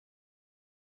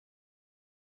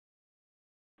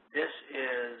This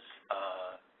is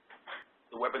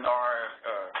the webinar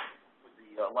with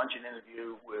the luncheon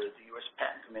interview with the U.S.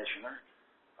 Patent Commissioner.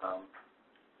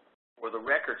 For the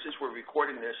record, since we're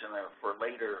recording this and for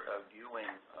later viewing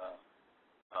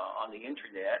on the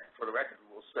internet, for the record,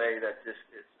 we'll say that this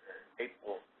is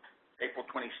April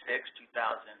 26,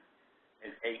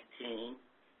 2018.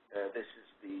 This is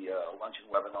the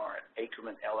luncheon webinar at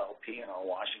Ackerman LLP in our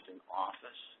Washington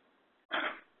office.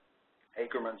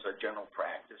 Ackerman's a general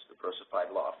practice,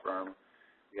 diversified law firm.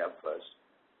 We have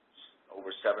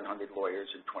over 700 lawyers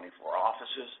in 24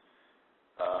 offices.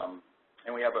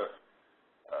 And we have a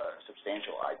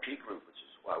substantial IP group, which is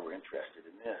why we're interested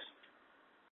in this.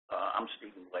 I'm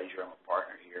Stephen Glazier. I'm a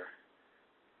partner here.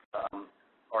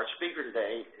 Our speaker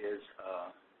today is,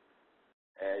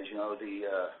 as you know,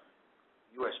 the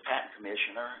U.S. Patent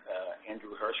Commissioner,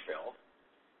 Andrew Hirshfeld.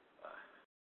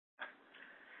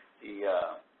 He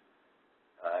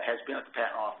has been at the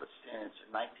Patent Office since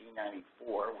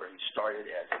 1994, where he started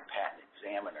as a patent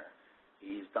examiner.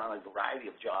 He's done a variety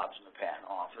of jobs in the Patent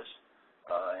Office,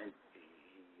 and he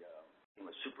became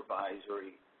a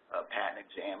supervisory patent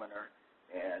examiner,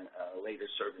 and later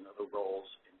served in other roles,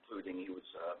 including he was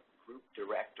Group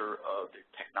Director of the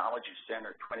Technology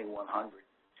Center 2100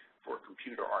 for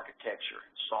Computer Architecture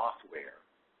and Software.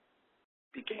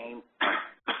 He became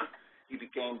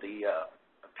the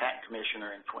Patent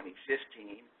Commissioner in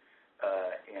 2015,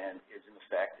 and is in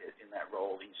effect, in that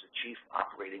role, he's the Chief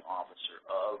Operating Officer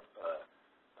of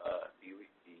the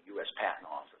U.S. Patent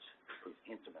Office, who's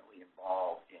intimately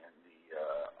involved in the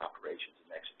operations and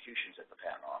executions at the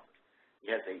Patent Office. He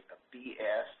has a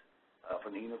BS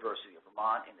from the University of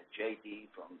Vermont and a JD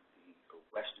from the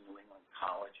Western New England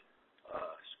College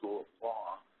School of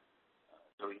Law.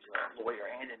 So he's a lawyer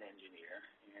and an engineer,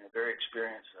 and a very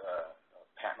experienced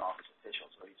Patent Office official,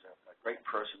 so he's a great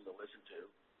person to listen to.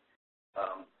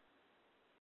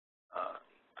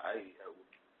 I will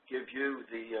give you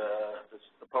the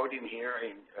podium here,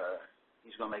 and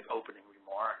he's going to make opening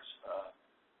remarks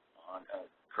on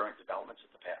current developments at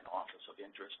the Patent Office of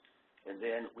interest, and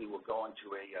then we will go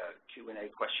into a Q&A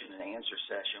question and answer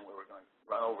session where we're going to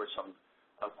run over some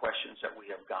questions that we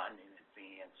have gotten in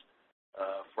advance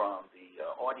from the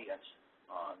audience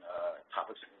on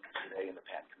topics today in the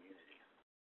patent community.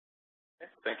 Okay.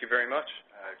 Thank you very much.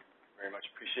 I very much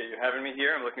appreciate you having me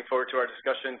here. I'm looking forward to our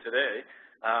discussion today.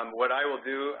 What I will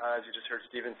do, as you just heard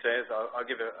Stephen say, is I'll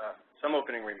give some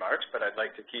opening remarks, but I'd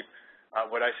like to keep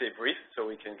what I say brief so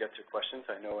we can get to questions.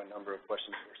 I know a number of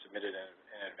questions were submitted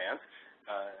in advance.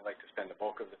 I'd like to spend the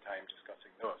bulk of the time discussing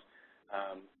those.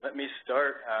 Let me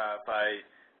start by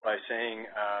saying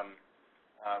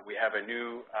we have a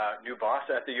new boss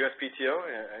at the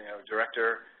USPTO,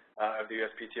 Director of the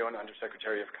USPTO and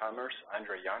Undersecretary of Commerce,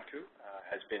 Andre Iancu,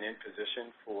 has been in position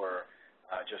for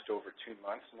just over 2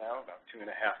 months now, about 2.5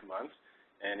 months,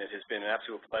 and it has been an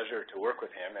absolute pleasure to work with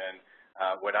him. And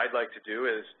what I'd like to do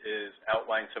is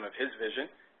outline some of his vision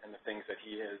and the things that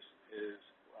he is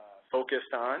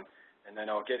focused on, and then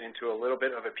I'll get into a little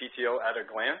bit of a PTO at a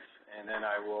glance, and then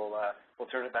I will we'll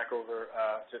turn it back over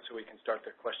so we can start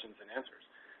the questions and answers.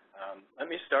 Let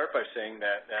me start by saying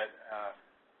that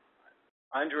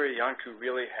Andre Iancu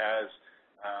really has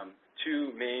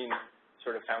two main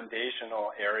sort of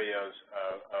foundational areas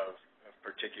of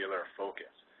particular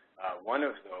focus. One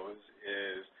of those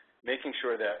is making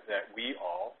sure that we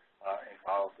all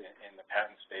involved in the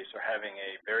patent space are having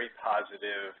a very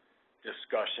positive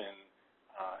discussion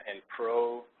and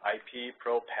pro-IP,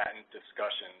 pro-patent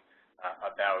discussion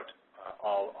about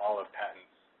all of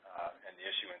patents and the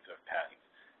issuance of patents.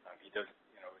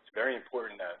 It's very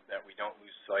important that we don't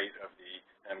lose sight of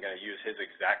and I'm going to use his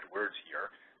exact words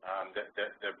here,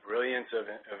 the brilliance of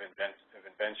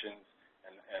inventions,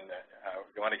 and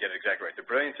we want to get it exactly right. The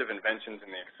brilliance of inventions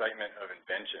and the excitement of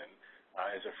invention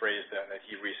is a phrase that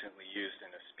he recently used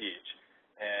in a speech,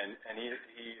 and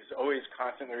he's always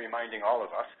constantly reminding all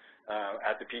of us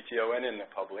at the PTO and in the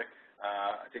public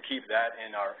to keep that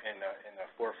in the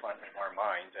forefront of our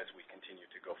minds as we continue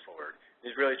to go forward.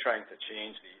 He's really trying to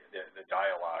change the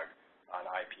dialogue on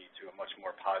IP to a much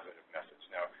more positive message.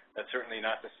 Now, that's certainly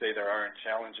not to say there aren't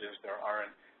challenges, there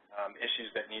aren't issues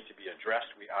that need to be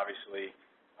addressed. We obviously,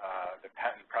 the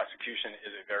patent prosecution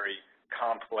is a very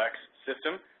complex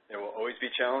system. There will always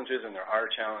be challenges, and there are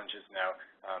challenges now,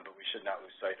 but we should not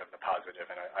lose sight of the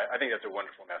positive. And I think that's a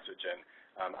wonderful message, and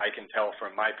I can tell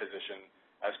from my position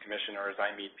as commissioner, as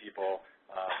I meet people,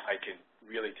 I can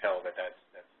really tell that that's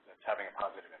having a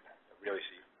positive impact. We really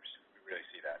see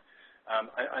that.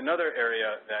 Another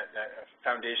area, a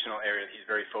foundational area that he's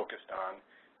very focused on,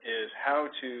 is how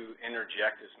to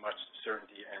interject as much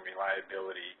certainty and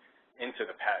reliability into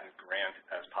the patent grant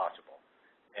as possible.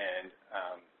 And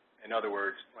in other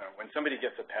words, when somebody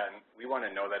gets a patent, we want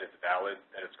to know that it's valid,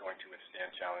 that it's going to withstand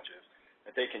challenges,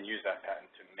 that they can use that patent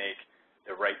to make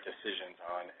the right decisions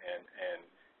on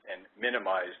and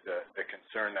minimize the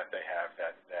concern that they have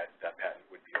that patent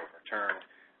would be overturned.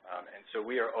 And so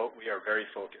we are very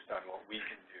focused on what we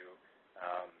can do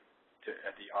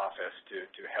at the office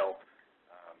to help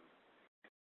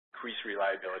increase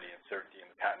reliability and certainty in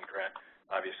the patent grant.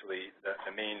 Obviously,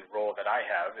 the main role that I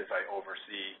have is I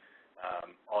oversee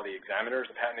all the examiners,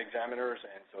 the patent examiners,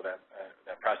 and so that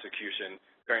prosecution,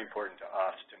 very important to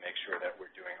us to make sure that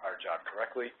we're doing our job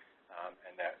correctly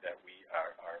and that we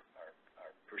are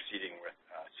proceeding with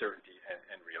certainty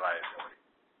and reliability.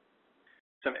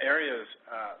 Some areas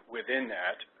within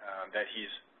that that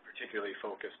he's particularly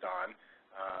focused on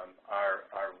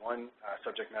are one,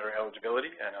 subject matter eligibility,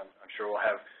 and I'm sure we'll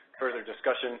have further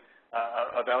discussion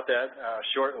about that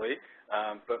shortly,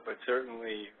 but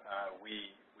certainly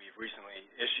we've recently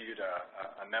issued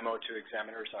a memo to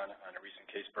examiners on a recent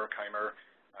case, Berkheimer,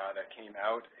 that came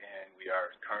out, and we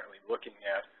are currently looking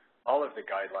at all of the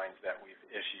guidelines that we've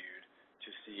issued to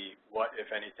see what,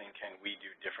 if anything, can we do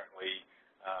differently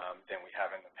than we have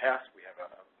in the past. We have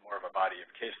more of a body of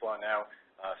case law now,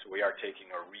 so we are taking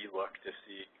a relook to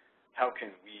see how can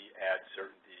we add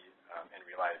certainty and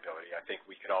reliability. I think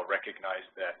we could all recognize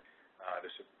that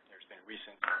there's been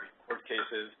recent Supreme Court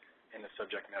cases in the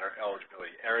subject matter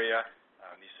eligibility area.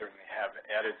 These certainly have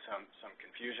added some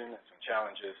confusion and some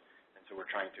challenges, and so we're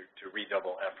trying to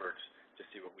redouble efforts to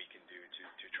see what we can do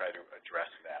to try to address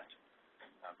that.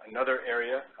 Another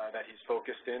area that he's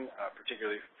focused in,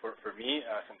 particularly for me,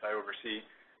 since I oversee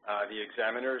the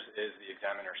examiners, is the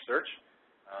examiner search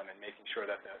and making sure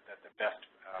that the best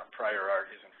prior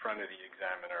art is in front of the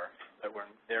examiner, that when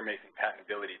they're making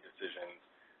patentability decisions,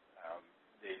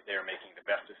 they are making the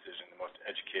best decision, the most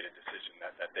educated decision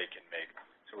that they can make.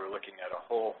 So we're looking at a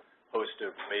whole host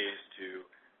of ways to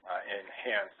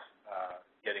enhance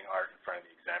getting art in front of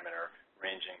the examiner,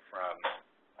 ranging from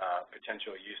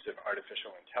potential use of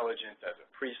artificial intelligence as a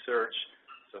pre-search,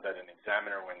 so that an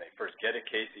examiner, when they first get a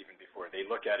case, even before they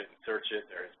look at it and search it,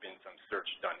 there has been some search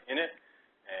done in it,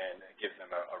 and it gives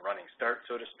them a running start,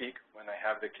 so to speak, when they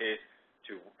have the case,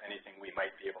 to anything we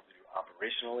might be able to do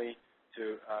operationally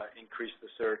to increase the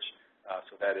search.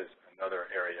 So that is another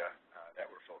area that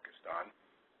we're focused on.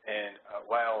 And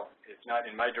while it's not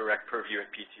in my direct purview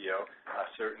at PTO,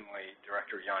 certainly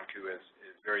Director Iancu is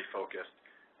very focused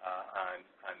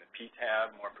on the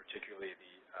PTAB, more particularly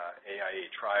the AIA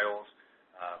trials,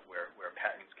 where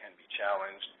patents can be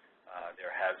challenged.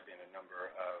 There has been a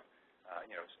number of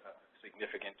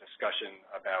significant discussion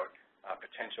about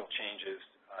potential changes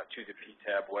to the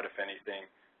PTAB, what, if anything,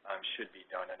 should be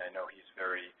done, and I know he's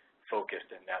very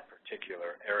focused in that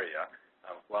particular area.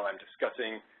 While I'm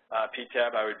discussing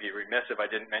PTAB, I would be remiss if I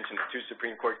didn't mention the 2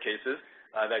 Supreme Court cases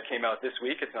that came out this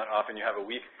week. It's not often you have a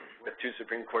week with 2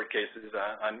 Supreme Court cases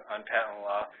on patent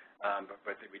law,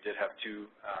 but we did have two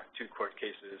court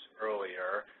cases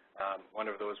earlier. One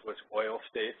of those was oil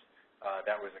states.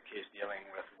 That was a case dealing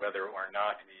with whether or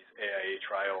not these AIA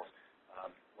trials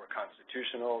were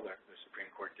constitutional. The Supreme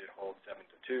Court did hold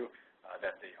 7-2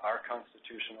 that they are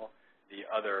constitutional. The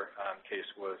other case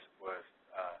was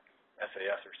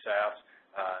SAS or SAS,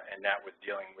 and that was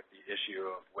dealing with the issue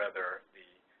of whether the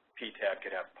PTAB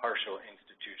could have partial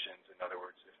institutions. In other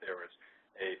words, if there was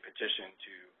a petition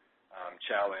to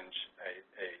challenge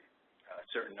a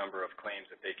certain number of claims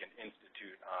that they can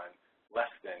institute on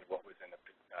less than what was in the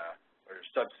or a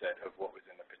subset of what was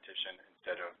in the petition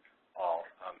instead of all.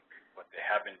 What they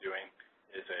have been doing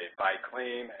is a by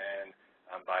claim and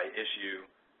by issue,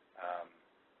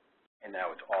 and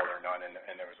now it's all or none,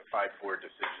 and there was a 5-4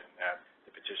 decision that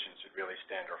the petition should really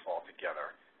stand or fall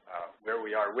together. Where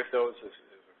we are with those is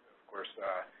of course,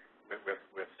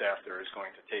 with staff, there is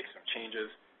going to take some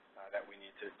changes that we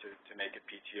need to make at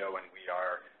PTO, and we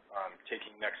are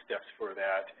taking next steps for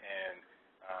that, and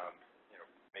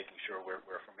making sure we're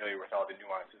familiar with all the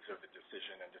nuances of the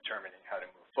decision and determining how to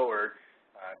move forward.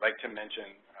 I'd like to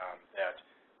mention that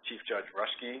Chief Judge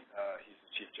Rushke, he's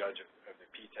the Chief Judge of the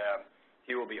PTAB,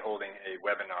 he will be holding a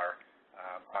webinar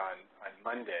on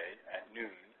Monday at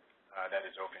noon that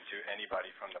is open to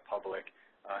anybody from the public,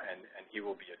 and he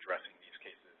will be addressing these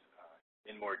cases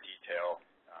in more detail.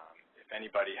 If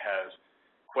anybody has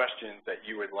questions that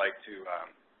you would like to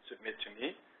submit to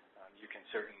me, you can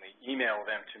certainly email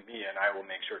them to me, and I will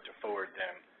make sure to forward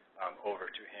them over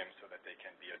to him so that they can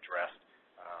be addressed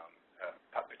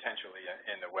potentially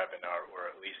in the webinar, or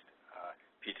at least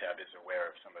PTAB is aware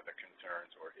of some of the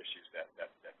concerns or issues that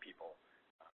people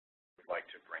would like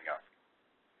to bring up.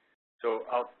 So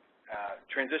I'll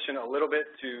transition a little bit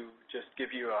to just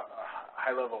give you a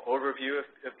high-level overview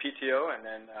of PTO, and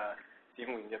then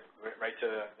Stephen, we can get right to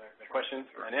the questions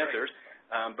and answers.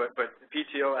 But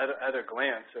PTO at a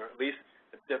glance, or at least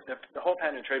the whole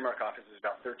Patent and Trademark Office is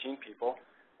about 13 people,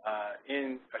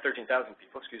 13,000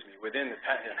 people, excuse me, within the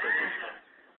Patent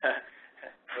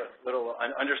a little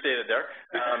understated there.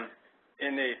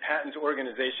 In the patents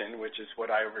organization, which is what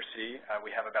I oversee,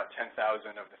 we have about 10,000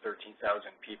 of the 13,000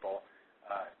 people.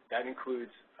 That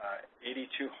includes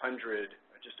 8,200,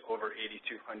 just over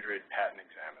 8,200 patent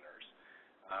examiners.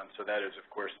 So that is, of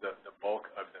course, the bulk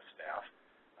of the staff.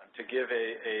 To give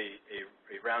a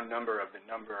round number of the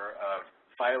number of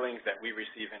filings that we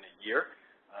receive in a year,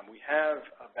 we have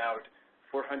about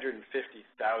 450,000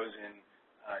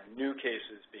 new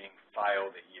cases being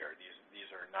filed a year. These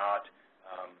are not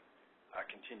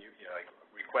like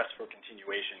requests for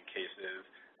continuation cases.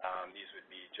 These would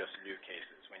be just new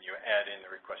cases. When you add in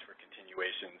the request for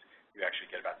continuations, you actually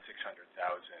get about 600,000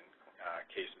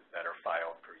 cases that are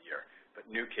filed per year. But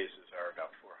new cases are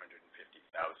about 450,000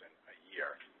 a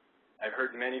year. I've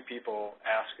heard many people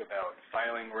ask about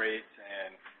filing rates,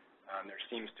 and there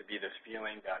seems to be this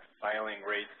feeling that filing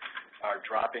rates are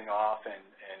dropping off and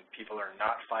people are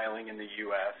not filing in the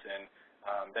U.S., and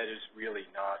that is really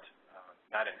not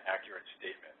an accurate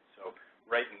statement. So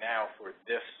right now for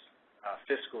this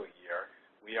fiscal year,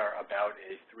 we are about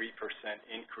a 3%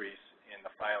 increase in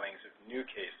the filings of new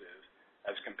cases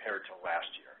as compared to last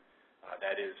year.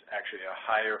 That is actually a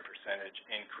higher percentage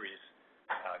increase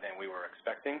than we were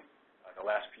expecting. The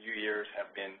last few years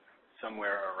have been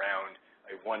somewhere around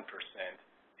a 1%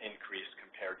 increase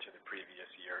compared to the previous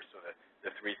year, so that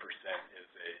the 3% is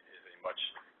a much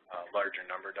larger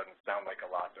number. Doesn't sound like a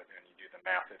lot, but when you do the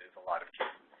math, it is a lot of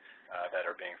cases that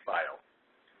are being filed.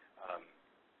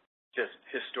 Just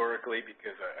historically,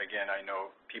 because again, I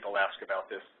know people ask about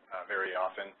this very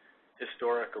often.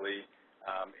 Historically,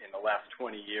 in the last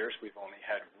 20 years, we've only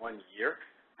had 1 year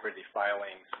where the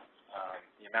filings,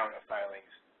 the amount of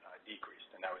filings decreased,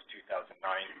 and that was 2009,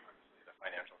 the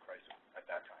financial crisis at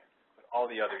that time. But all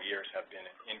the other years have been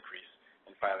an increase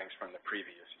in filings from the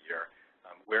previous year.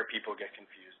 Where people get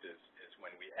confused is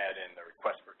when we add in the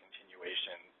request for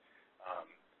continuation,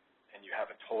 and you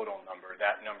have a total number.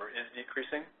 That number is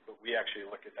decreasing, but we actually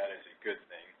look at that as a good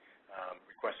thing.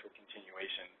 Request for continued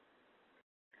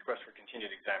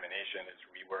examination is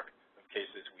rework of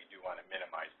cases. We do want to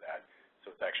minimize that,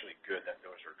 so it's actually good that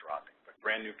those are dropping. But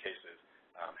brand new cases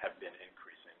have been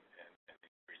increasing and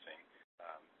increasing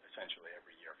essentially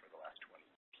every year for the last 20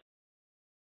 years.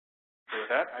 So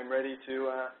with that, I'm ready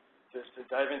to just to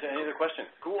dive into any of the questions.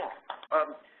 Cool.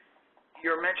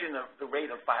 You're mentioning the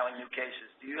rate of filing new cases.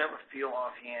 Do you have a feel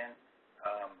offhand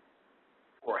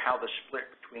for how the split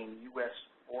between U.S.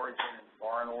 origin and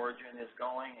foreign origin is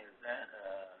going? Is that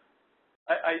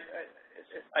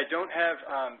I don't have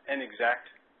an exact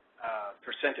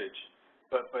percentage,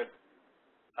 but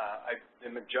the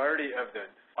majority of the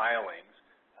filings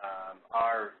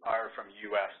are from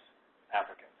U.S.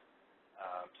 applicants.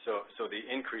 So the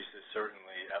increase is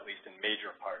certainly, at least in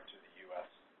major part, to the U.S.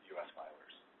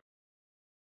 filers.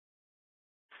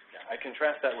 Yeah, I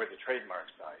contrast that with the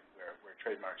trademark side, where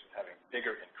trademarks is having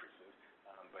bigger increases,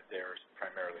 but theirs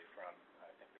primarily from,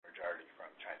 I think, the majority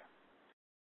from China.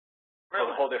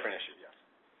 Really? So a whole different issue, yes.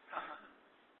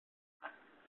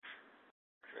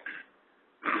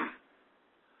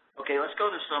 Okay, let's go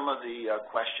to some of the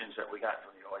questions that we got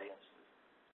from the audience,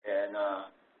 and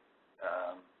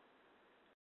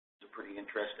they're pretty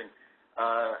interesting.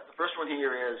 The first one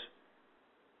here is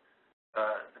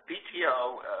the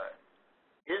PTO.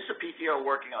 Is the PTO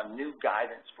working on new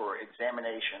guidance for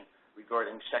examination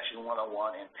regarding Section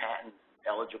 101 and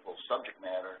patent-eligible subject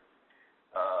matter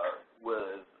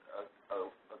with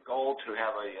a goal to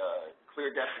have a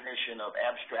clear definition of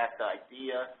abstract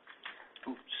idea?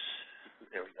 Oops,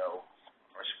 there we go.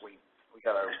 Our screen. We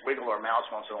got to wiggle our mouse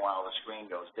once in a while. The screen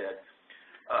goes dead.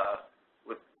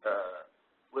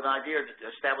 With an idea to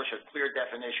establish a clear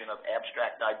definition of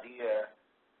abstract idea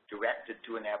directed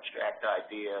to an abstract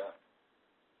idea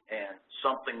and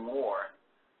something more,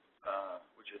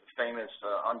 which is famous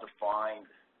undefined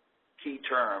key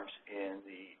terms in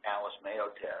the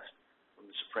Alice-Mayo test from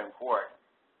the Supreme Court.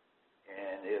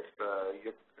 And if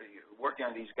you're working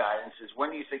on these guidances,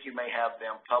 when do you think you may have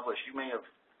them published? You may have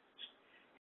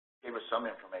gave us some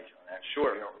information on that.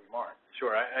 Sure. Remark.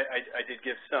 Sure. I did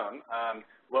give some.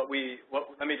 Let me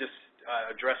just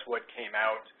address what came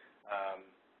out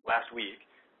last week,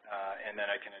 and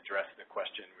then I can address the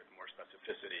question with more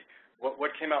specificity.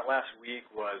 What came out last week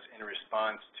was in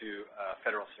response to a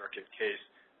Federal Circuit case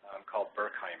called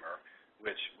Berkheimer,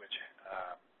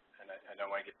 and I don't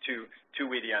want to get too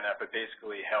weedy on that, but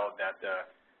basically held that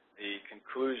the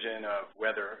conclusion of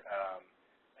whether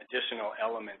additional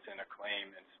elements in a claim,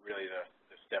 and really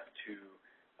the step 2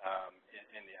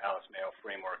 in the Alice-Mayo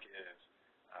framework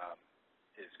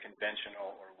is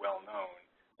conventional or well known,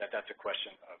 that's a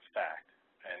question of fact,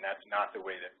 and that's not the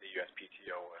way that the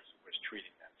USPTO was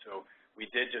treating that. So we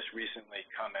did just recently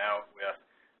come out with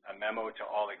a memo to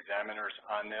all examiners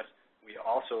on this. We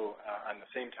also, on the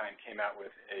same time, came out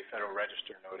with a Federal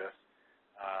Register notice,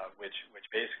 which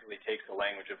basically takes the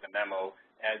language of the memo,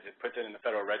 puts it in the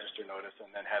Federal Register notice, and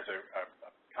then has a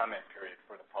comment period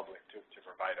for the public to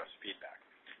provide us feedback.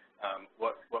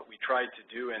 What we tried to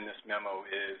do in this memo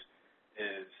is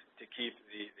to keep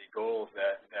the goals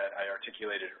that I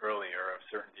articulated earlier of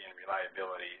certainty and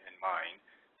reliability in mind.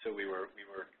 So we were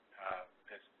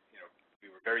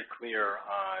very clear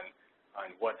on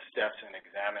what steps an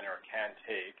examiner can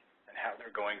take and how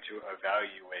they're going to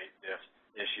evaluate this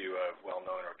issue of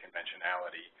well-known or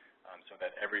conventionality, so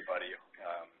that everybody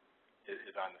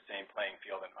is on the same playing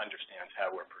field and understands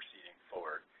how we're proceeding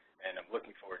forward. And I'm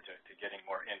looking forward to getting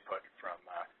more input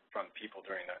from people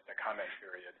during the comment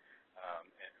period,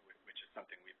 which is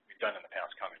something we've done in the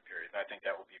past comment period. And I think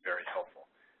that will be very helpful.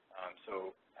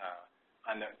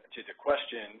 To the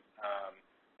question,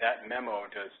 that memo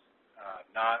does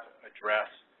not address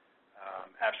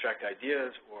abstract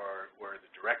ideas or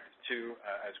the directive to,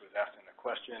 as was asked in the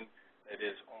question. It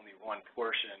is only one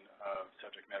portion of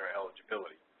subject matter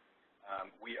eligibility.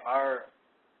 We are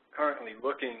currently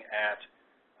looking at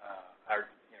our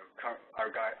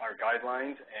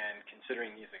guidelines and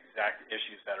considering these exact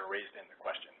issues that are raised in the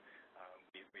question.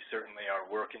 We certainly are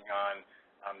working on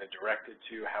the directed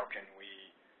to how can we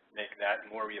make that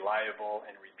more reliable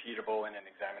and repeatable in an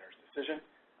examiner's decision,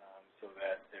 so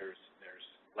that there's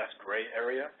less gray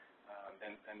area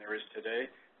than there is today.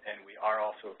 And we are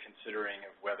also considering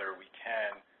of whether we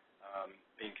can,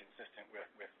 being consistent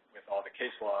with all the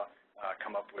case law,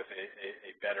 come up with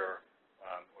a better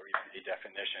or even a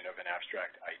definition of an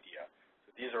abstract idea.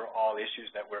 So these are all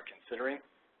issues that we're considering.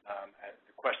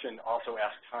 The question also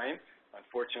asked time.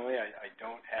 Unfortunately, I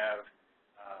don't have,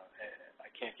 I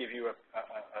can't give you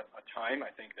a time.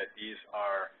 I think that these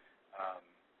are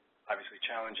obviously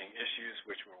challenging issues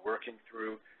which we're working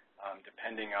through.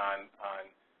 Depending on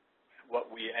what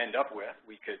we end up with,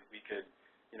 we could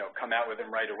come out with them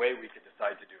right away. We could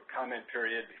decide to do a comment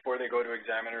period before they go to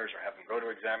examiners, or have them go to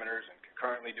examiners and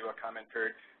concurrently do a comment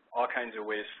period. All kinds of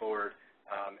ways forward,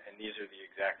 and these are the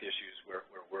exact issues we're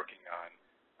working on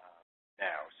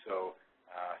now. So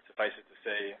suffice it to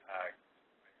say, I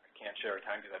can't share a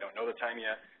time because I don't know the time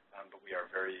yet, but we are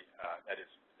very, that is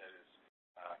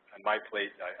on my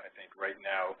plate, I think right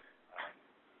now,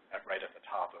 right at the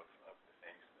top of the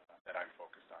things that I'm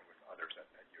focused on with others at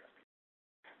USPTO.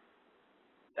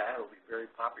 That will be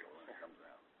very popular when it comes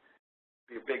out.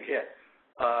 Be a big hit.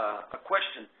 A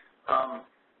question.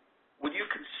 Would you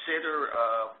consider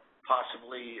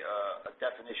possibly a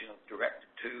definition of directed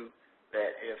to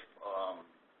that if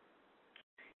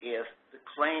the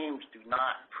claims do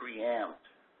not preempt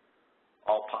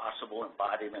all possible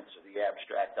embodiments of the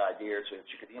abstract idea, so that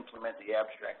you could implement the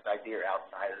abstract idea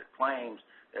outside of the claims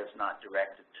that's not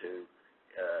directed to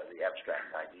the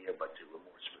abstract idea, but to a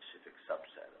more specific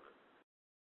subset of it?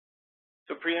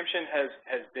 So preemption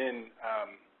has been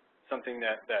something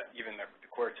that even the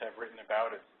courts have written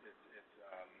about. It's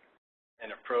an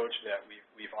approach that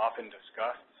we've often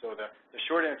discussed. So the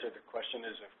short answer to the question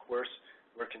is, of course,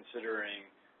 we're considering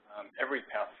every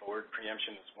path forward.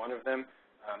 Preemption is one of them.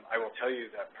 I will tell you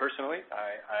that personally,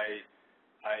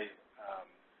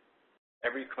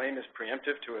 every claim is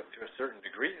preemptive to a certain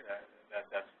degree.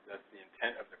 That's the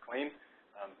intent of the claim.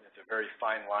 It's a very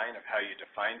fine line of how you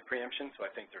define preemption, so I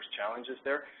think there's challenges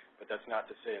there, but that's not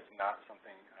to say it's not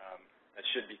something that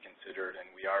should be considered, and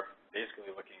we are basically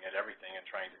looking at everything and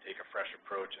trying to take a fresh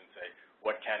approach and say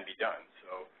what can be done.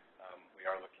 So we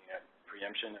are looking at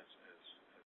preemption as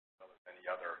well as any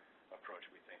other approach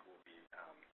we think will be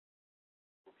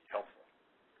helpful.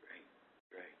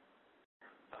 Great.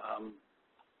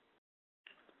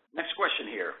 Next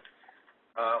question here.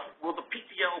 Will the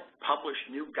PTO publish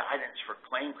new guidance for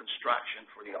claim construction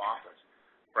for the office,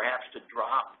 perhaps to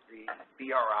drop the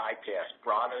BRI test,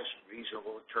 broadest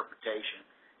reasonable interpretation,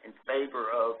 in favor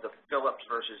of the Phillips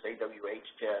versus AWH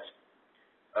test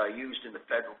used in the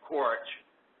federal courts,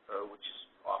 which is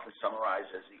often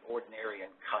summarized as the ordinary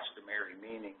and customary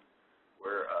meaning,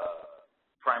 where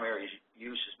primary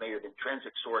use is made of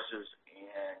intrinsic sources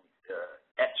and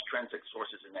extrinsic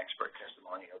sources and expert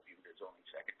testimony are viewed as only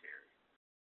secondary?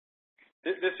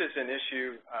 This is an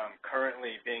issue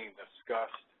currently being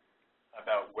discussed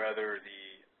about whether the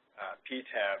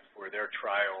PTAB for their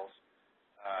trials,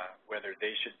 whether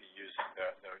they should be using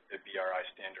the BRI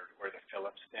standard or the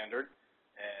Phillips standard.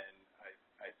 And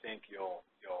I think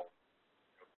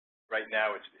right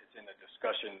now it's in the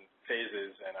discussion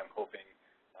phases, and I'm hoping,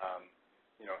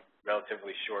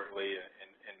 relatively shortly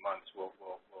in months we'll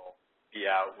be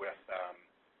out with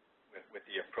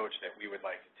the approach that we would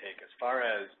like to take. As far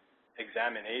as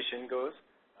examination goes,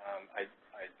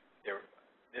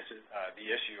 this is the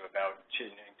issue about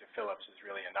changing to Phillips is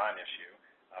really a non-issue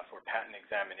for patent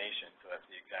examination, so that's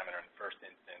the examiner in the first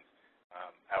instance.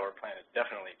 Our plan is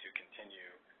definitely to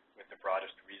continue with the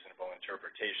broadest reasonable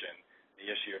interpretation. The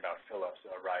issue about Phillips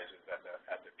arises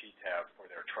at the PTAB for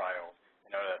their trials.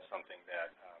 I know that's something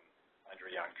that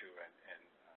Andrei Iancu and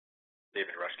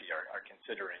David Rushke are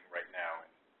considering right now.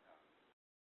 And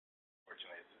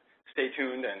unfortunately, stay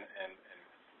tuned and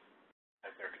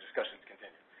as their discussions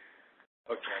continue.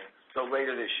 Okay, so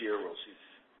later this year we'll see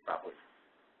probably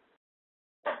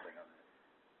something on that.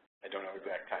 I don't know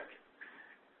exact timing.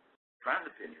 Trying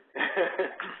to pin you.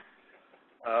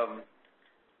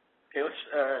 Okay, let's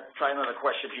try another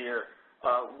question here.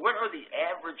 What are the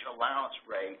average allowance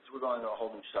rates? We're going to a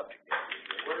whole new subject here.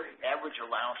 What are the average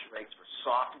allowance rates for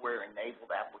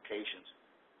software-enabled applications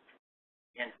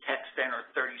in Tech Center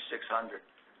 3600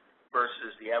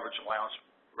 versus the average allowance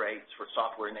rates for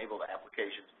software-enabled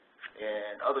applications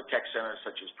in other tech centers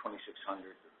such as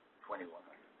 2600 or 2100?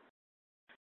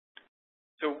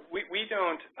 So we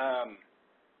don't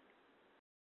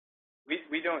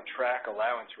track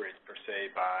allowance rates per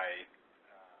se by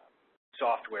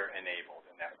software-enabled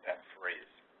in that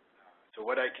phrase. So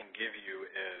what I can give you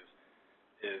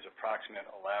is approximate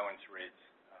allowance rates.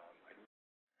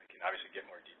 I can obviously get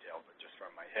more detail, but just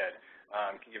from my head,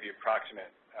 I can give you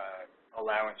approximate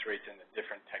allowance rates in the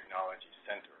different technology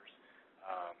centers.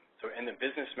 So in the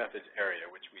business methods area,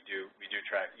 which we do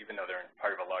track, even though they're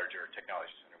part of a larger technology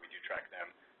center, we do track them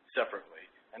separately,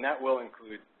 and that will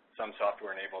include some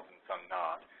software-enabled and some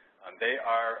not. They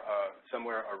are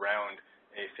somewhere around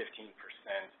a 15%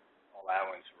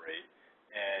 allowance rate,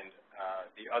 and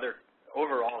the other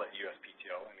overall at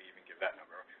USPTO, let me even give that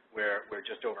number, we're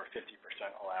just over 50%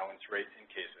 allowance rate in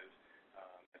cases.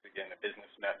 Again, the business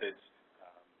methods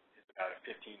is about a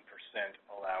 15%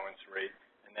 allowance rate,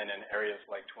 and then in areas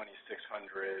like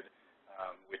 2600,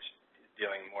 which is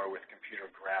dealing more with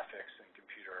computer graphics and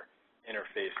computer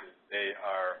interfaces, they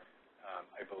are,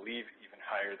 I believe, even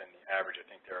higher than the average. I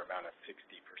think they're about a 60%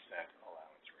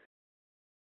 allowance rate.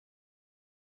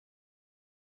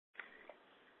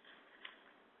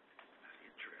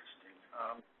 Interesting.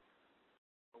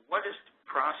 What is the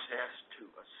process to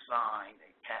assign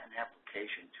a patent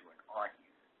application to an art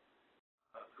unit?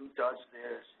 Who does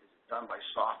this? Is it done by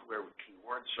software with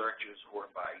keyword searches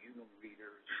or by human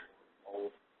readers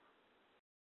or both?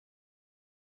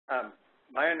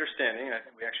 My understanding, and I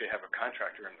think we actually have a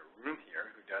contractor in the room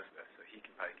here who does this, so he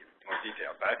can probably give more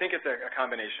detail, but I think it's a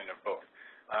combination of both.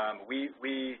 We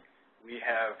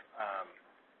have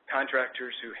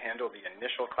contractors who handle the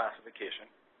initial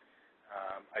classification.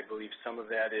 I believe some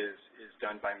of that is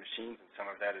done by machines and some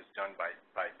of that is done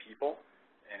by people,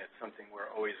 and it's something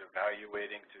we're always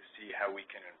evaluating to see how we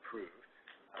can improve.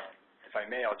 If I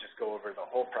may, I'll just go over the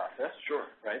whole process.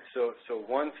 Sure. Right. So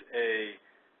once a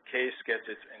case gets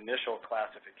its initial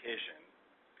classification,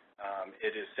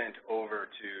 it is sent over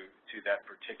to that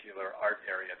particular art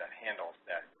area that handles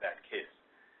that case.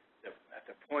 At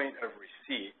the point of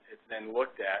receipt, it's then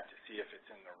looked at to see if it's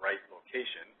in the right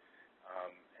location,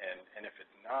 and if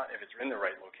it's not, if it's in the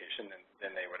right location,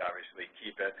 then they would obviously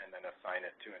keep it and then assign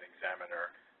it to an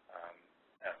examiner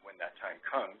when that time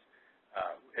comes.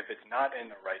 If it's not in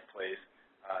the right place,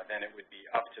 then it would be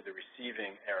up to the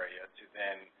receiving area to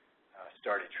then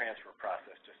start a transfer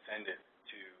process to send it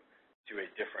to a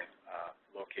different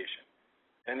location.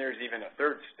 Then there's even a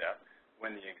third step.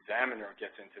 When the examiner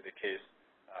gets into the case,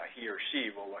 he or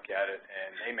she will look at it and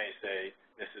they may say,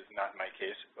 this is not my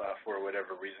case for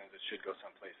whatever reasons, it should go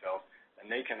someplace else.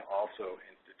 And they can also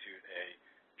institute a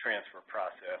transfer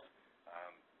process.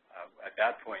 At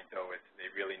that point, though,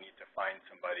 they really need to find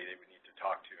somebody. They would need to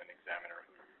talk to an examiner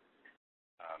who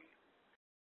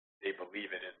they believe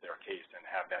it is their case and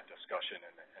have that discussion,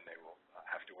 and they will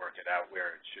have to work it out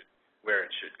where it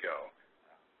should go.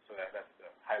 So that's the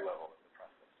high level of the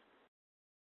process.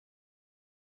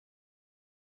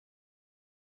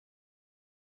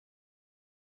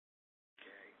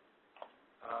 Okay.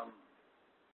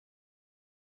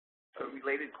 A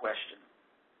related question.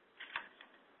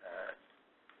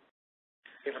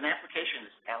 if an application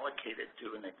is allocated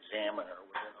to an examiner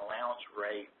with an allowance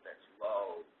rate that's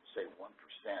low, say 1%,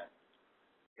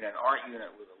 in an art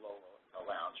unit with a low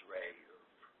allowance rate of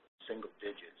single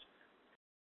digits,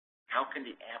 how can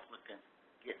the applicant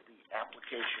get the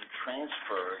application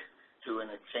transferred to an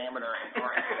examiner in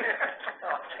art unit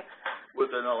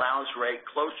with an allowance rate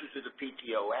closer to the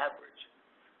PTO average?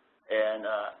 And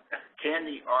can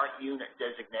the art unit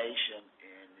designation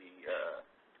and the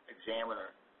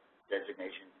examiner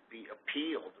designation be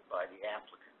appealed by the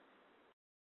applicant?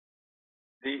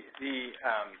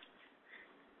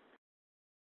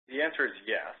 The answer is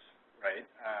yes, right?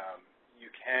 You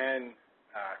can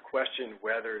question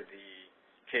whether the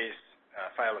case,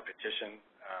 file a petition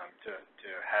to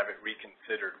have it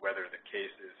reconsidered whether the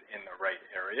case is in the right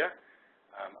area.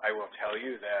 I will tell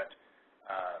you that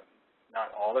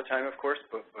not all the time, of course,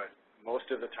 but most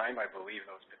of the time I believe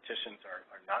those petitions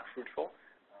are not fruitful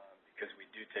because we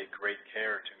do take great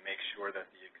care to make sure that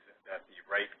the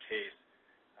right case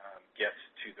gets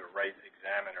to the right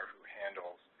examiner who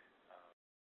handles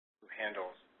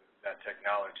that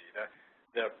technology.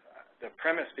 The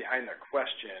premise behind the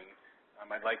question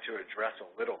I'd like to address a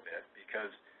little bit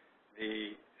because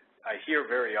I hear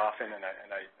very often, and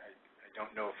I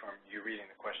don't know from you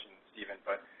reading the question, Stephen,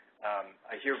 but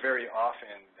I hear very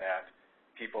often that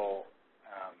people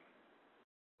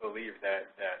believe that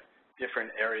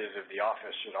different areas of the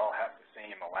office should all have the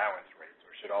same allowance rates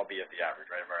or should all be at the average,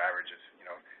 right? If our average is,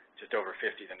 just over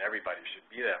 50, then everybody should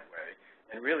be that way.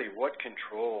 And really what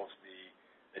controls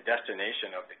the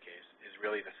destination of the case is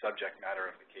really the subject matter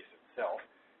of the case itself.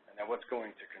 And then what's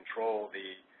going to control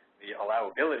the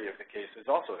allowability of the case is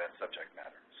also that subject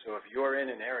matter. So if you're in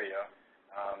an area,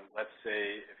 let's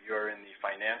say if you're in the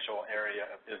financial area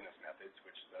of business methods,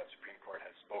 which the Supreme Court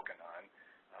has spoken on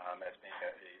as being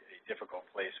a difficult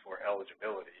place for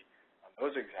eligibility,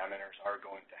 those examiners are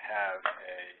going to have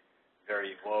a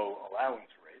very low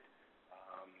allowance rate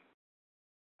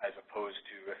as opposed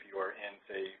to if you're in,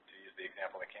 say, to use the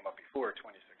example that came up before,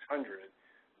 2600,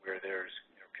 where there's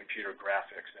computer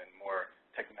graphics and more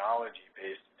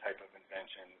technology-based type of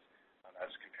inventions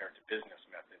as compared to business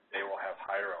methods, they will have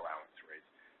higher allowance rates.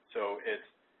 So it's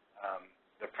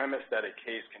the premise that a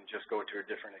case can just go to a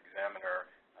different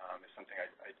examiner is something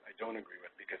I don't agree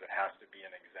with because it has to be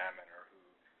an examiner who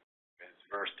is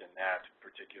versed in that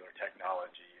particular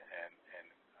technology and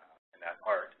that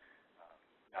art,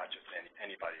 not just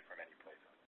anybody from any place.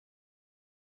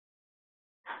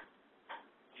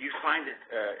 Do you find it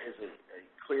is a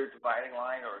clear dividing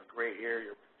line or a gray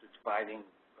area dividing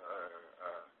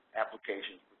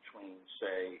applications between,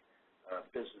 say,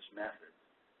 business methods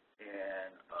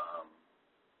and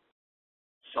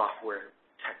software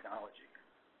technology?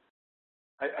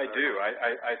 I do.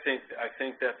 I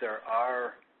think that there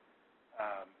are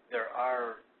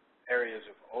areas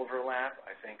of overlap.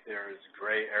 I think there is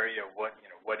gray area. What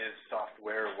is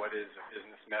software? What is a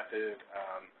business method?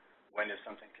 When is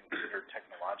something considered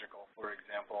technological, for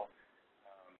example?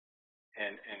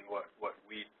 And what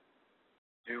we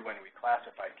do when we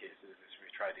classify cases is we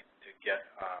try to get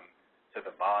to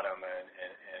the bottom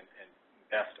and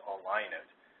best align it.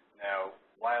 Now,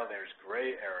 while there's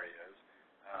gray areas,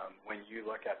 when you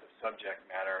look at the subject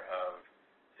matter of,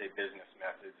 say, business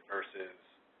methods versus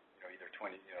either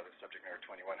the subject matter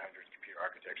 2100, computer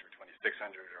architecture,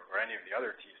 2600, or any of the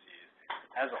other TCs,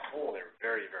 as a whole, they're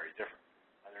very, very different.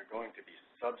 There are going to be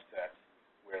subsets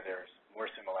where there's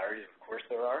more similarities. Of course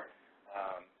there are,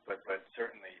 but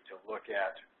certainly to look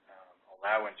at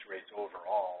allowance rates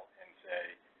overall and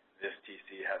say this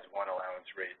TC has one allowance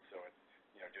rate, so it's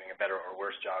doing a better or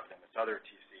worse job than this other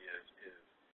TC is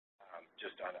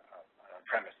just on a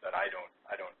premise that I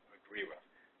don't agree with.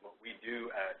 What we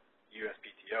do at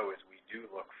USPTO is we do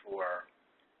look for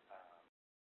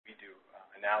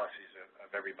analyses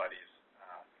of everybody's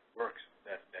works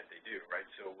that they do, right?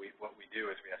 So what we do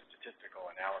is we have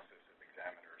statistical analysis of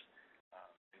examiners.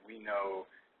 And we know,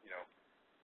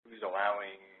 who's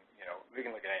allowing, we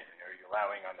can look at anything. Are you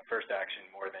allowing on the first action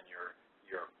more than your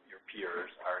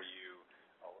peers? Are you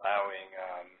allowing,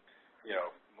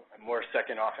 more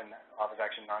second office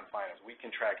action non-finals? We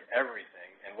can track everything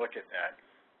and look at that.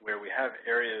 Where we have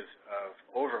areas of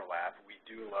overlap, we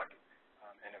do look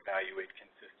and evaluate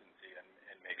consistency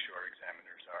and make sure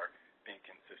examiners are being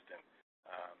consistent.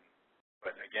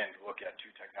 But again, to look at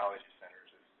two technology centers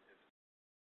is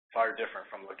far different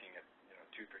from looking at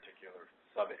two particular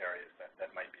sub-areas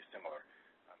that might be similar.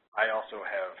 I also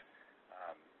have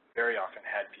very often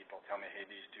had people tell me, hey,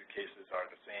 these two cases are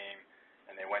the same,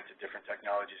 and they went to different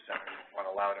technology centers. One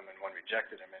allowed them and one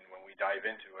rejected them, and when we dive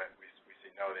into it, we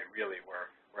see, no, they really were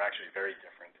actually very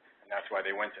different, and that's why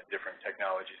they went to different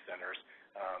technology centers,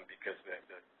 because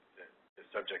the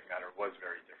subject matter was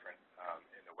very different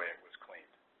in the way it was claimed.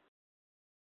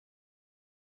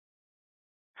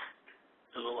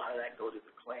 Does a lot of that go to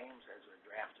the claims as they're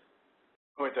drafted?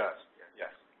 Oh, it does.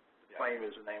 Yes. The claim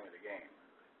is the name of the game.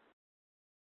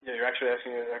 Yeah, you're actually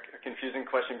asking a confusing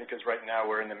question because right now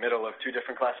we're in the middle of two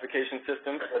different classification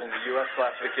systems, but in the U.S.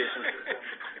 classification system,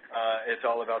 it's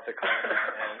all about the claim,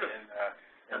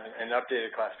 and an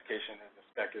updated classification, the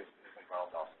spec is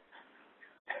involved also.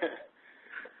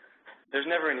 There's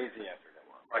never an easy answer to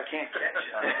one. I can't catch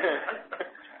you. I'm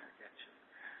trying to catch you.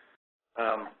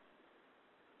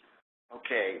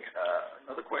 Okay,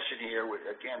 another question here.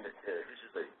 Again, this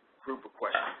is a group of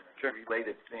questions,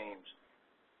 related themes.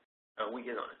 We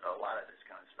get a lot of this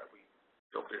kind of stuff. We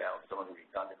filtered out some of the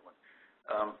redundant ones.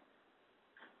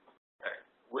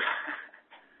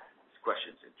 This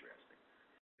question's interesting.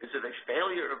 Is it a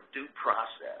failure of due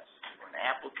process for an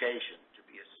application to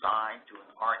be assigned to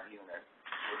an art unit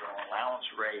with an allowance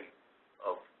rate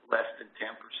of less than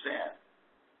 10%,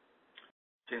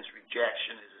 since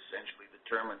rejection is essentially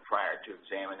determined prior to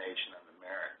examination of the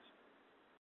merits?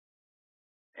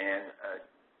 And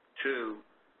two,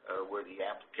 where the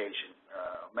application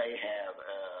may have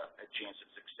a chance of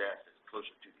success that's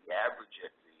closer to the average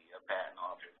at the patent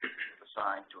office if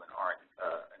assigned to an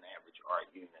average art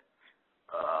unit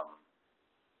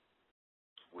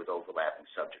with overlapping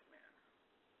subject matter.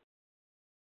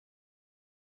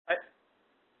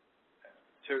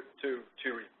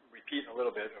 To repeat a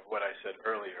little bit of what I said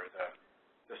earlier,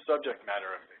 the subject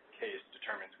matter of the case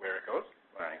determines where it goes.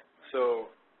 Right. So,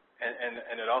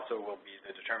 and it also will be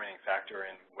the determining factor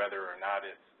in whether or not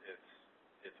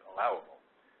it's allowable.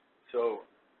 So,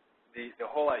 the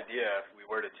whole idea, if we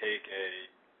were to take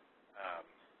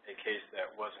a case that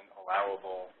wasn't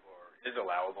allowable or is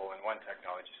allowable in one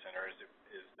technology center, is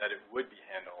that it would be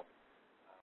handled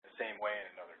the same way in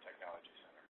another technology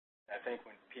center. And I think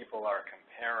when people are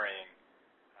comparing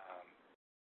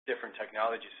different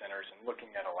technology centers and looking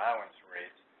at allowance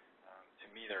rates, to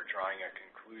me they're drawing a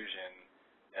conclusion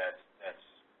that's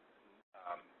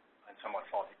on somewhat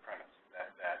faulty premise,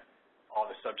 that all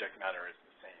the subject matter is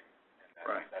the same,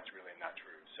 and that's really not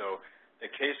true. So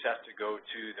the case has to go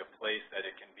to the place that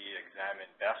it can be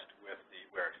examined best where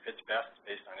it fits best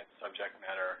based on its subject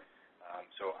matter.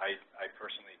 So I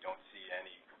personally don't see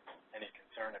any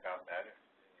concern about that.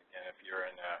 Again, if you're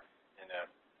in a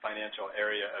financial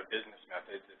area of business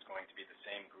methods, it's going to be the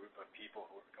same group of people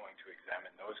who are going to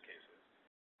examine those cases,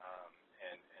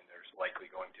 and there's likely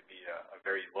going to be a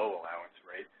very low allowance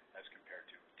rate as compared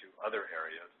to other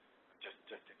areas. Just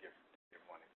to give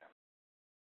one example.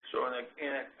 So in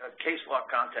a case law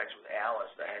context with Alice,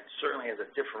 that certainly has a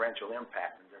differential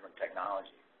impact in different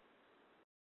technologies.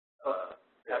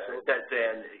 Absolutely. That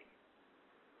then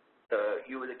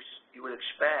you would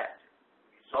expect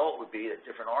the result would be that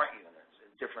different art units and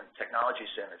different technology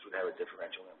centers would have a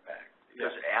differential impact,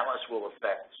 because Alice will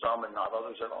affect some and not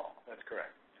others at all. That's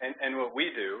correct. And what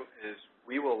we do is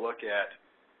we will look at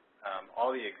all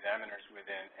the examiners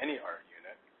within any art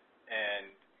unit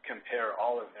and compare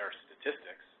all of their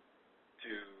statistics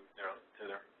to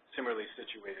their similarly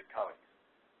situated colleagues.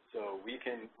 So we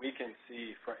can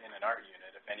see in an art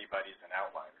unit if anybody's an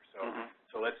outlier. So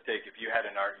so let's take, if you had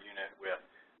an art unit with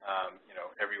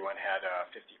everyone had a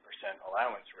 50%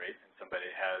 allowance rate, and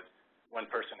one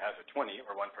person has a 20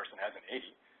 or one person has an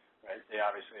 80, right? They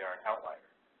obviously are an outlier.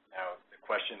 Now the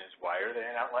question is, why are they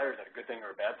an outlier? Is that a good thing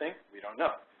or a bad thing? We don't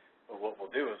know. But what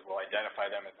we'll do is we'll identify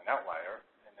them as an outlier,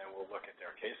 and then we'll look at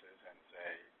their cases and say,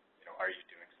 are you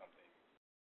doing something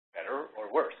better or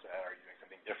worse? Are you doing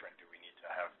something different? Do we need to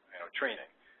have training?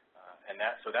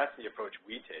 So that's the approach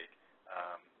we take.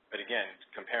 But again,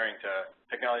 comparing to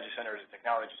technology center to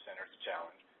technology center is a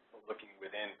challenge. But looking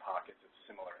within pockets of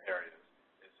similar areas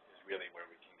is really where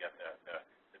we can get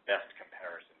the best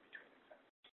comparison between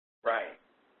examples. Right.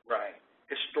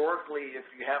 Historically, if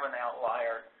you have an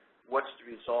outlier, what's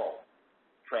the result?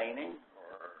 Training,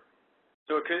 or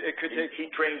so it could take.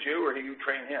 He trains you, or you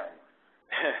train him?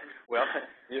 Well,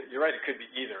 you're right. It could be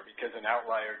either, because an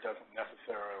outlier doesn't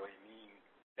necessarily mean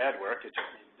bad work. It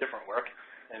just means different work,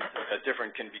 and so that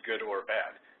different can be good or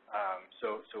bad.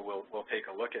 So we'll take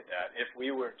a look at that. If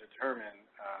we were to determine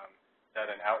that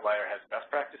an outlier has best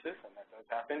practices, and that does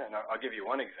happen, and I'll give you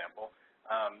one example.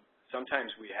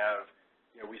 Sometimes we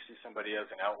see somebody as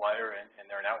an outlier, and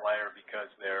they're an outlier because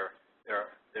their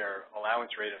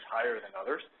allowance rate is higher than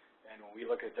others. And when we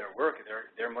look at their work,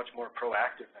 they're much more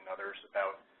proactive than others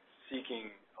about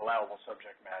seeking allowable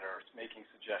subject matter, making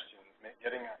suggestions,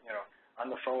 getting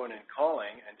on the phone and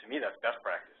calling. And to me, that's best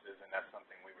practices, and that's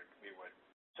something we would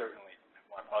certainly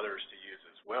want others to use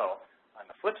as well. On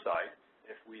the flip side,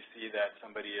 if we see that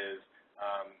somebody is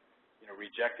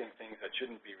rejecting things that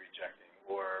shouldn't be rejecting,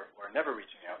 or never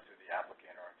reaching out to the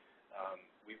applicant, or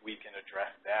we can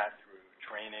address that through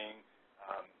training.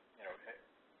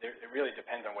 It really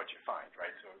depends on what you find,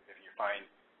 right? So if you find,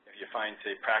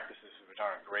 say, practices which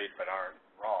aren't great but aren't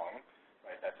wrong,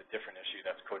 right? That's a different issue.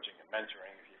 That's coaching and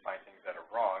mentoring. If you find things that are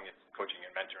wrong, it's coaching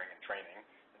and mentoring and training,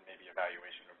 and maybe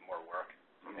evaluation of more work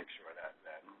to make sure that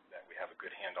we have a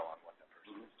good handle on what that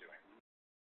person is doing.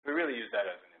 We really use that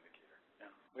as an indicator. Yeah.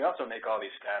 We also make all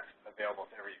these stats available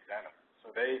to every examiner,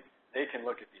 so they can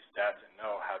look at these stats and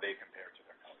know how they compare to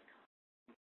their colleagues.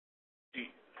 You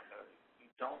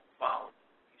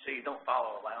say you don't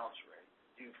follow allowance rate.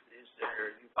 Do you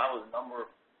follow the number of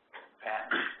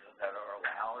patents that are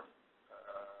allowed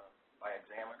by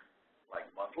examiner, like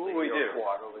monthly or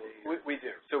quarterly? We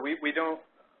do. So we don't.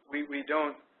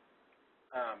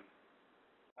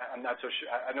 I'm not so sure.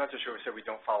 I'm not so sure we said we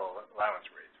don't follow allowance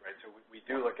rates, right? So we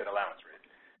do look at allowance rate,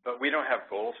 but we don't have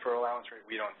goals for allowance rate.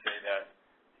 We don't say that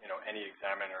any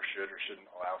examiner should or shouldn't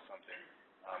allow something.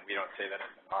 We don't say that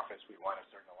as an office we want a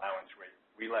certain allowance rate.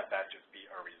 We let that just be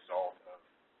a result of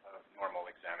normal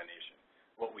examination.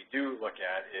 What we do look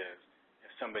at is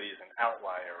if somebody is an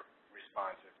outlier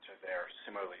responsive to their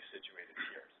similarly situated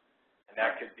peers. And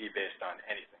that could be based on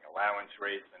anything, allowance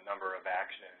rates, the number of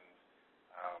actions,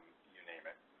 you name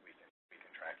it, we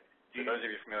can track it. For those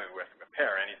of you familiar with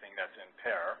PAIR, anything that's in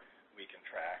PAIR, we can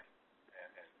track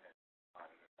and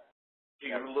monitor that.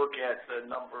 Do you look at the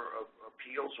number of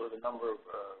appeals or the number of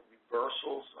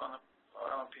reversals on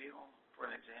an appeal for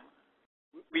an examiner?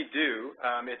 We do.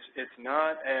 It's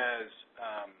not as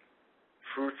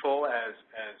fruitful as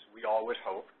we all would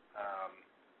hope.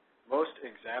 Most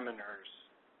examiners,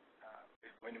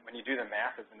 when you do the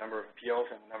math of the number of appeals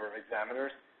and the number of examiners,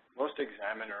 most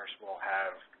examiners will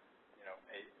have,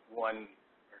 one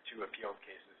or two appeals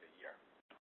cases a year.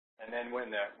 And then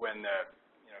when the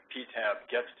PTAB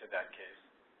gets to that case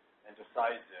and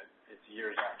decides it, it's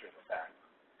years after the fact.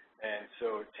 And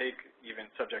so take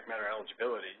even subject matter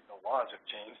eligibility, the laws have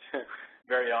changed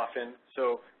very often.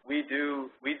 So we do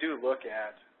look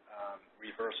at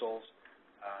reversals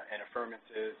and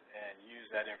affirmances and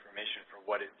use that information for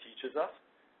what it teaches us.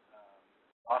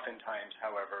 Oftentimes,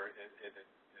 however, the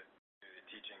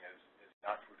teaching is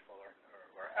not fruitful or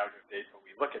out of date, but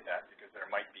we look at that because there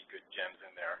might be good gems in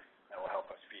there that will help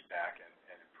us feedback and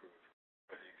improve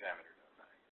what the examiner does.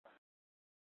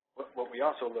 What we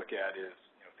also look at is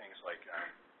things like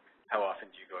how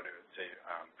often do you go to, say,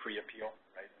 pre-appeal,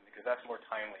 right? And because that's more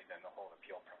timely than the whole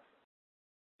appeal process.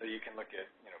 So you can look at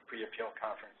pre-appeal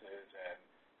conferences and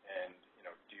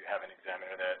do you have an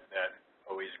examiner that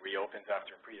always reopens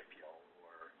after pre-appeal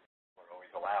or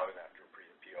always allows after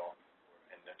pre-appeal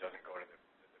and that doesn't go to the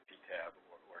PTAB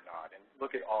or not, and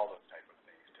look at all those type of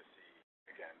things to see,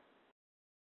 again,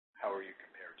 how are you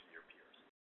compared to your peers.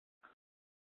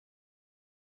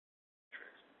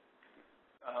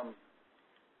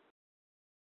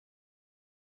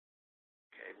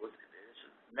 Okay, well,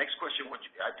 next question, which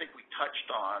I think we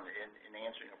touched on in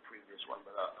answering a previous one,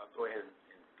 but I'll go ahead and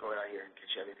throw it out here in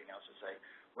case you have anything else to say.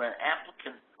 When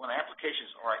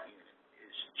application's art unit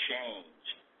is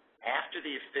changed after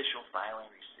the official filing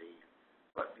receipt,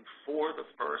 but before the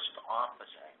first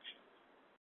office action,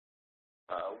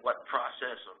 what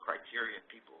process or criteria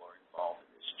people are involved in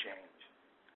this change?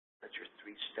 That's your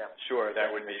 3 steps. Sure,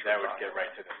 that would get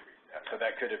right to the 3 steps. So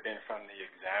that could have been from the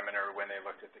examiner when they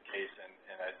looked at the case, and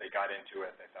as they got into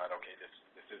it, they thought, okay, this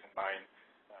isn't mine,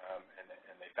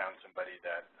 and they found somebody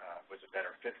that was a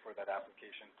better fit for that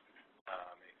application.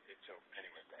 So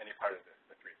anyway, any part of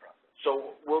the 3 process.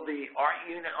 So will the art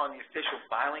unit on the official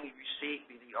filing receipt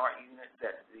be the art unit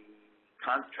that the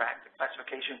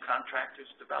classification contractors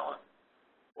develop,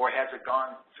 or has it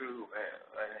gone through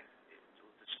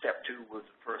step 2 with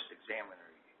the first examiner?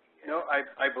 No,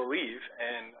 I believe,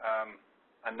 and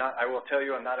I will tell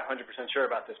you I'm not 100% sure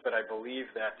about this, but I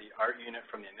believe that the art unit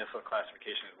from the initial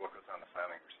classification is what goes on the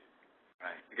filing receipt.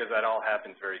 Right. Because that all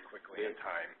happens very quickly in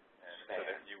time, and so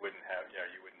that you wouldn't have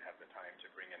the time to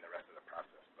bring in the rest of the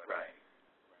process. But right.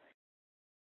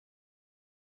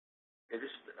 Okay, this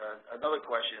another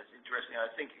question that's interesting. I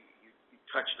think you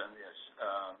touched on this.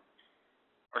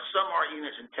 Are some art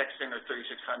units in Tech Center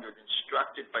 3600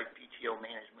 instructed by PTO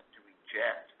management to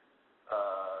reject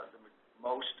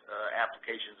most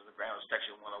applications of the grounds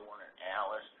Section 101 and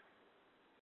Alice?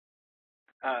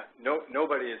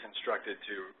 Nobody is instructed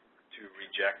to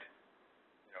reject,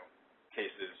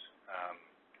 cases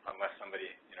unless somebody,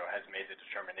 has made the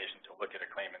determination to look at a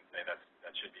claim and say that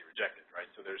should be rejected,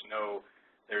 right? So there's no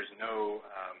there's no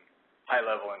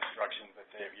high-level instructions that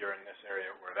say if you're in this area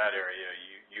or that area,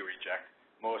 you reject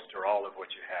most or all of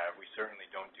what you have. We certainly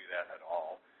don't do that at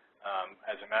all.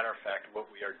 As a matter of fact,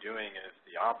 what we are doing is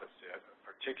the opposite,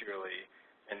 particularly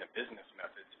in the business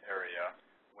methods area,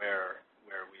 where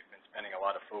we've been spending a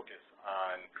lot of focus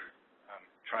on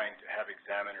trying to have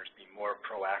examiners be more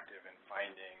proactive in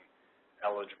finding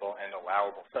eligible and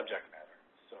allowable subject matter,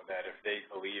 so that if they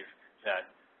believe that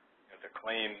the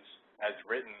claims as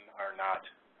written are not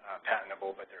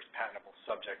patentable, but there's patentable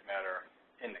subject matter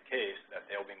in the case, that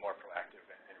they'll be more proactive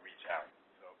and reach out.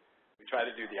 So we try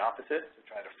to do the opposite, to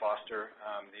try to foster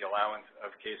the allowance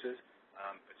of cases,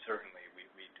 but certainly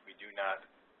we do not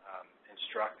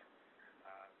instruct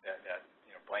that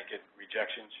blanket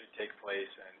rejection should take place,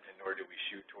 and nor do we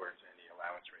shoot towards any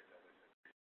allowance rate.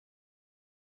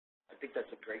 I think that's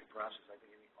a great process. I think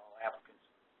all applicants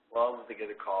love to get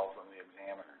a call from the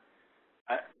examiner.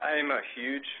 I'm a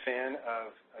huge fan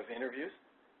of interviews.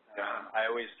 I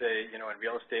always say, in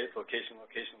real estate, it's location,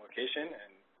 location, location,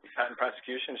 and patent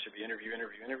prosecution should be interview,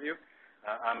 interview, interview.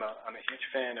 I'm a huge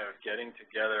fan of getting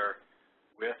together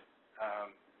with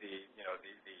the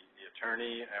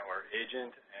attorney or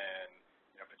agent and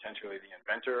potentially the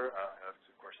inventor, of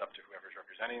course up to whoever's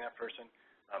representing that person,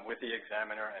 with the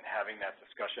examiner and having that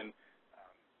discussion.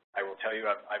 I will tell you,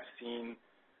 I've seen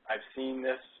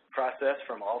this process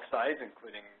from all sides,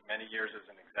 including many years as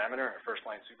an examiner and a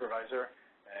first-line supervisor,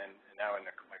 and now in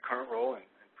my current role and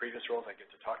previous roles, I get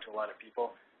to talk to a lot of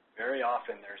people. Very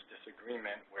often there's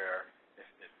disagreement where if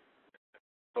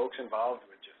folks involved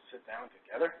would just sit down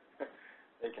together,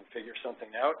 they can figure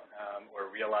something out or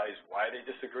realize why they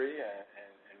disagree and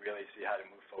really see how to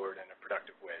move forward in a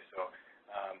productive way. So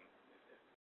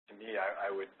to me, I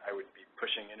would be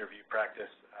pushing interview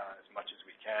practice as much as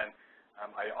we can.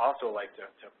 I also like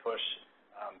to push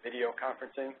video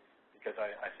conferencing, because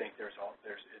I think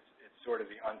it's sort of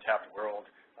the untapped world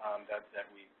that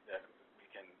we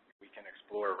can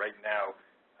explore right now.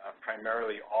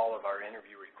 Primarily, all of our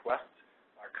interview requests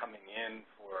are coming in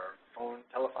for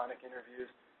telephonic interviews.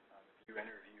 If you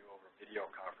interview over video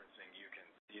conferencing, you can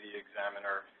see the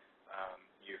examiner.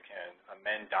 You can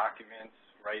amend documents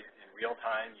right in real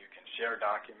time. You can share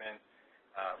documents.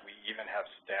 We even have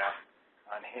staff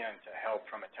on hand to help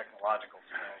from a technological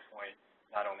standpoint,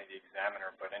 not only the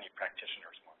examiner, but any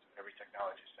practitioners want. So every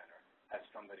technology center has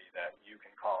somebody that you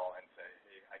can call and say,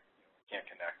 hey, I can't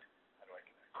connect. How do I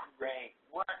connect? Great.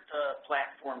 What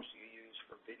platforms do you use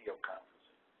for video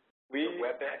conferencing?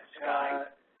 WebEx,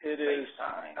 Skype, it is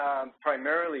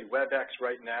primarily WebEx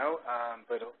right now,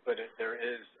 but there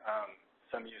is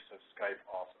some use of Skype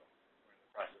also. We're in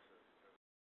the process of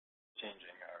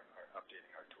changing or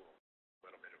updating our tool. A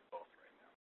little bit of both right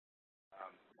now.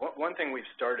 One thing we've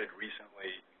started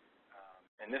recently,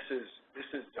 and this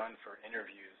is done for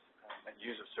interviews that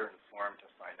use a certain form to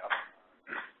sign up,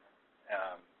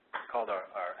 called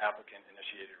our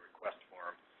applicant-initiated request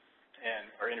form,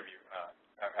 and our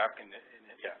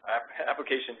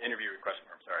application interview request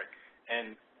form. Sorry.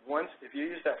 And if you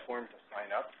use that form to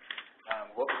sign up,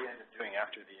 what we end up doing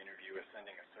after the interview is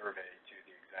sending a survey to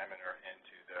the examiner and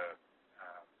to the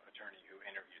attorney who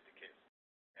interviewed the case.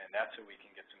 And that's so we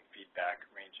can get some feedback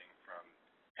ranging from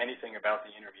anything about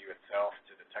the interview itself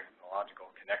to the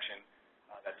technological connection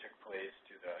that took place,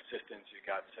 to the assistance you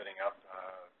got setting up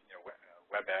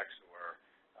WebEx or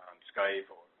Skype.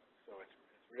 So it's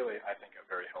really, I think, a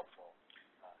very helpful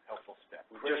step.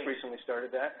 We just recently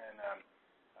started that, and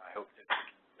I hope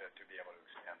to be able to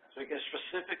expand that. So you can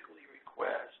specifically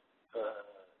request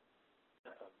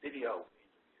a video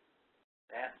interview.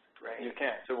 That's great. You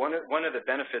can. So one of the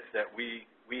benefits that we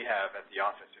have at the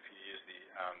office, if you use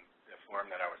the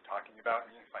form that I was talking about,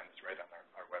 and you can find this right on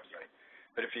our website,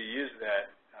 but if you use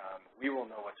that, we will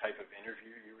know what type of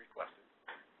interview you requested.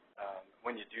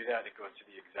 When you do that, it goes to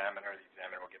the examiner. The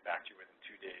examiner will get back to you within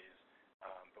 2 days.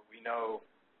 But we know,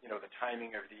 the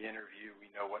timing of the interview.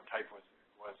 We know what type was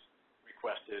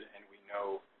requested, and we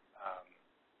know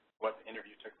what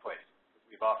interview took place.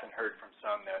 We've often heard from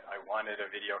some that I wanted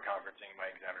a video conferencing, my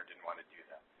examiner didn't want to do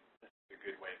that. This is a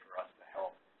good way for us to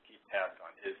help keep tabs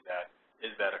on is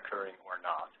that occurring or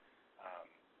not.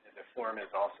 The form is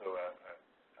also an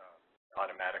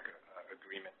automatic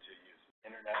agreement to use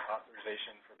internet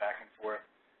authorization for back and forth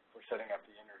for setting up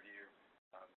the interview,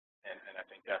 and I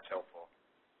think that's helpful.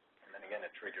 And then again,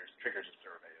 it triggers a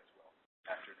survey as well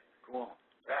after the interview. Cool.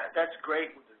 That's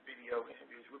great with the video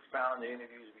interviews. We've found the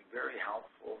interviews to be very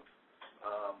helpful.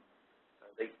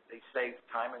 They save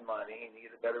time and money and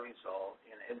get a better result,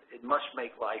 and it must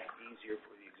make life easier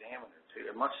for the examiner too.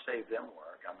 It must save them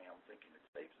work. I mean, I'm thinking it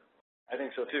saves them work. I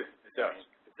think so too. It does.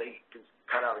 if they can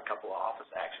cut out a couple of office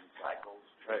action cycles,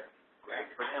 right. great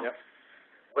for them. Yep.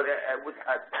 But as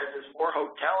there's more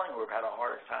hoteling, we've had a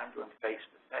harder time doing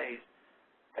face-to-face.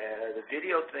 The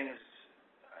video thing is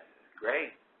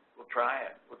great. We'll try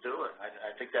it. We'll do it.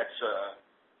 I think that's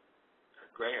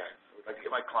great. I would like to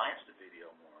get my clients to video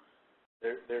more.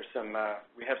 There's some,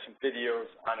 we have some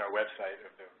videos on our website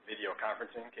of the video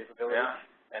conferencing capability,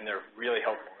 and they're really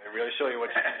helpful. They really show you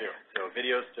what you can do. So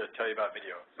videos to tell you about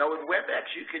video. Now with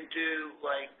WebEx, you can do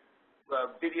like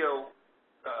video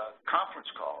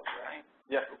conference calls, right?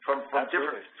 Yeah, from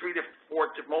different, 3 to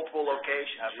 4 to multiple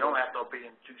locations. Absolutely. You don't have to be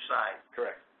in 2 sites.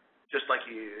 Correct. Just like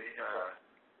you,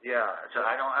 yeah. So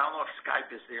I don't know if Skype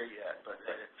is there yet, but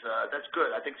that's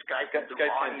good. I think Skype can do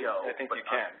audio. I think you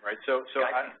can, right? So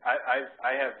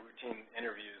I have routine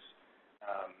interviews,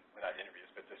 well, not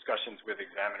interviews, but discussions with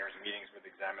examiners, meetings with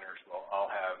examiners. We'll all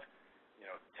have,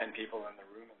 10 people in the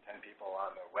room and 10 people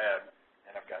on the web,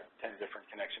 and I've got 10 different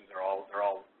connections. They're all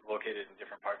located in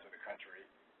different parts of the country.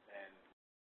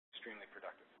 Extremely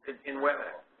productive. In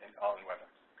WebEx? All in WebEx.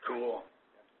 Cool.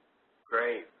 Yep.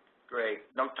 Great.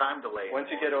 No time delay. Once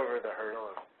you get over the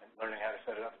hurdle of learning how to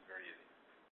set it up, it's very easy.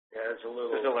 Yeah, it's a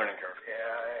little... There's a learning curve.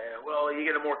 Yeah. Well, you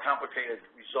get a more complicated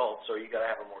result, so you got to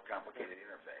have a more complicated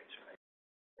interface, right?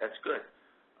 That's good.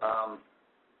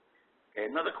 Okay,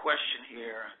 another question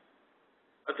here.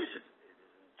 Oh, this is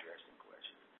an interesting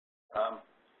question.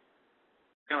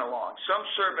 Kind of long. Some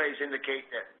surveys indicate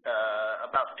that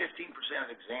about 15% of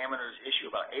examiners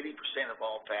issue about 80% of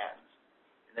all patents,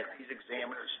 and that these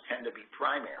examiners tend to be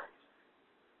primaries.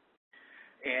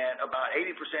 And about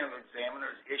 80% of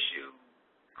examiners issue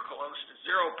close to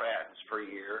 0 patents per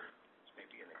year. This may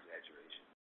be an exaggeration.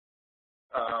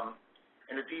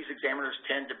 And that these examiners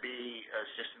tend to be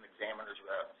assistant examiners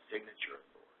without signature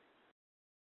authority.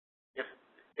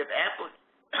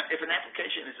 If an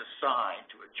application is assigned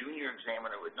to a junior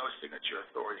examiner with no signature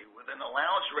authority with an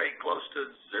allowance rate close to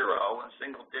 0 in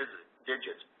single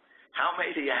digits, how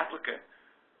may the applicant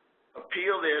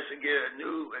appeal this and get a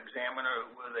new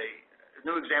examination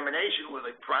with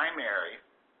a primary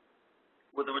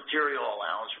with a material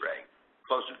allowance rate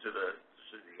closer to the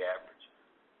average?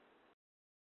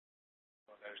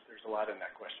 Well, there's a lot in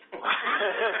that question.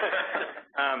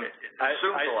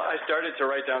 I started to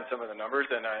write down some of the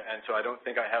numbers, and so I don't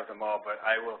think I have them all, but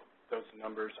those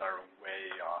numbers are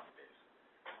way off base.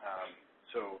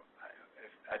 So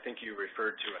I think you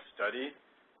referred to a study.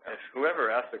 If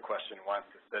whoever asked the question wants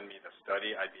to send me the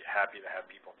study, I'd be happy to have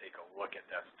people take a look at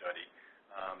that study.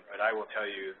 But I will tell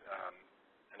you,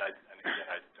 and again,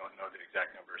 I don't know the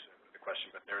exact numbers of the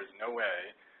question, but there is no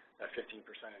way that 15%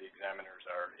 of the examiners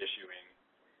are issuing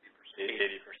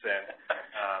 80%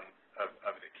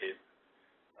 of the cases.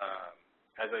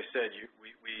 As I said,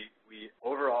 we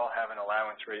overall have an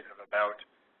allowance rate of about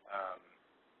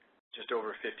just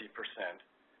over 50%.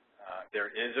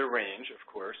 There is a range, of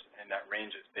course, and that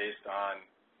range is based on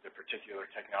the particular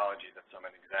technology that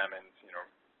someone examines.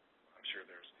 I'm sure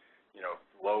there's,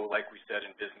 low, like we said,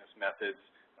 in business methods,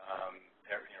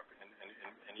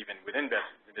 and even within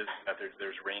business methods,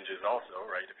 there's ranges also,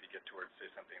 right? If you get towards, say,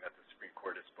 something that the Supreme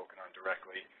Court has spoken on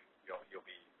directly, you'll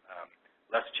be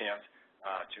less chance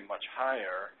to much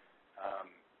higher.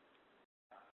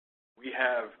 We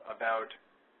have about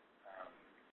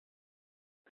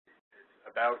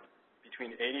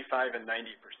between 85 and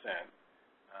 90%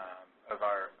 of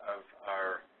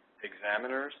our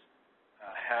examiners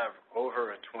have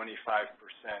over a 25%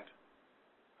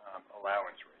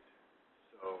 allowance rate.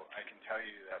 So I can tell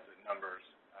you that the numbers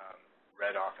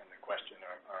read off in the question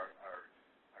are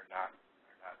not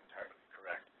entirely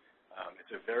correct.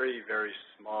 It's a very, very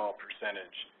small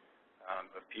percentage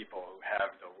of people who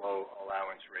have the low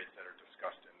allowance rates that are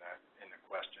discussed in the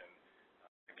question.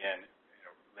 Again,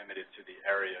 limited to the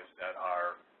areas that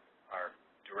are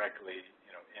directly,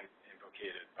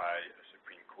 implicated by a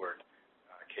Supreme Court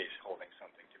case holding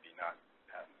something to be not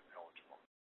patent eligible.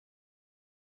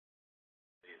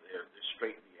 They're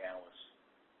straight in the Alice.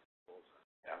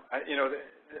 Yeah,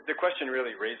 the question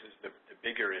really raises the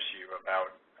bigger issue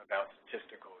about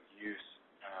statistical use.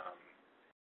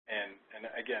 And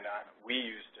again, we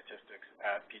use statistics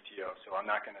at PTO, so I'm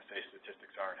not going to say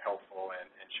statistics aren't helpful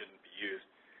and shouldn't be used.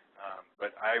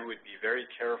 But I would be very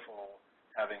careful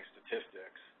having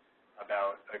statistics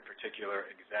about a particular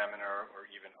examiner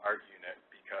or even art unit,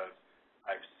 because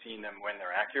I've seen them when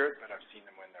they're accurate, but I've seen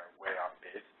them when they're way off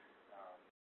base.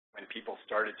 When people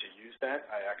started to use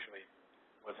that, I actually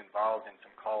was involved in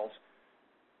some calls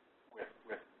with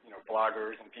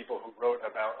bloggers and people who wrote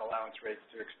about allowance rates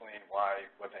to explain why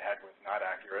what they had was not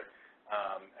accurate.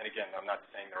 And again, I'm not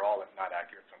saying they're all not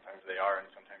accurate. Sometimes they are,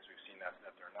 and sometimes we've seen that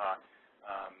they're not.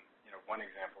 One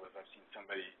example is I've seen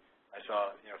I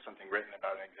saw something written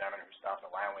about an examiner who stopped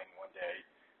allowing one day.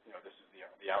 This is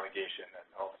the allegation that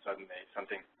all of a sudden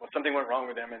something went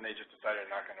wrong with them and they just decided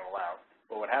they're not going to allow.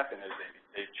 But what happened is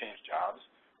they changed jobs,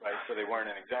 right? So they weren't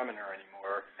an examiner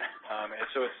anymore. And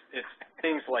so it's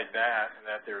things like that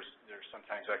there's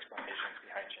sometimes explanations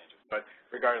behind changes. But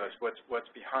regardless, what's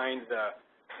behind the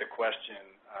question,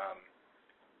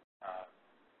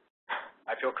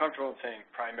 I feel comfortable saying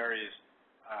primaries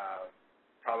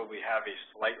probably have a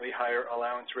slightly higher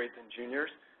allowance rate than juniors.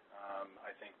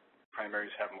 I think primaries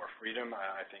have more freedom.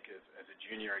 I think as a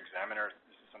junior examiner,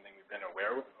 this is something we've been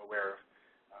aware of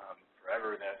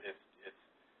forever, that it's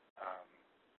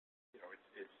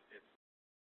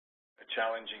a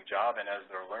challenging job, and as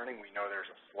they're learning, we know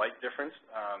there's a slight difference.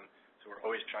 So we're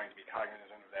always trying to be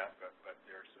cognizant of that, but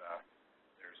there's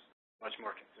much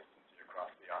more consistency across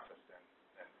the office than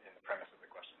in the premise of the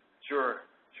question. Sure.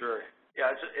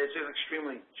 Yeah, it's an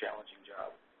extremely challenging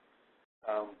job.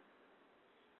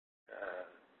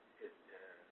 It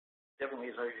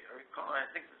definitely, as I recall, I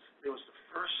think there was the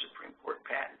first Supreme Court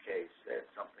patent case said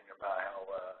something about how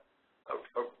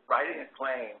writing a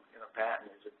claim in a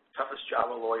patent is the toughest job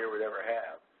a lawyer would ever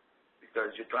have,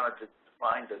 because you're trying to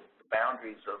define the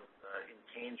boundaries of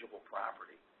intangible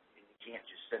property, and you can't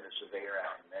just send a surveyor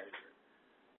out and measure it.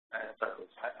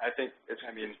 I think it's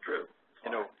true.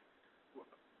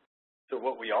 So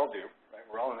what we all do, right?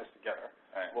 We're all in this together.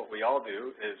 Right. What we all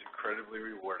do is incredibly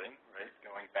rewarding, right?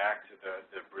 Going back to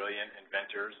the brilliant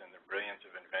inventors and the brilliance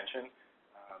of invention,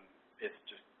 it's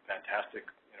just fantastic,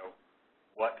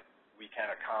 what we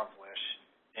can accomplish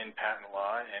in patent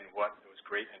law and what those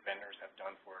great inventors have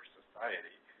done for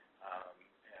society.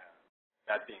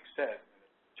 That being said, an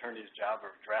attorney's job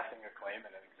of drafting a claim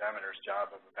and an examiner's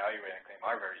job of evaluating a claim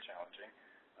are very challenging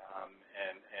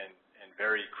and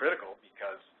very critical,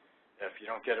 because if you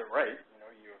don't get it right,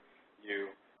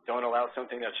 you don't allow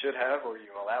something that should have, or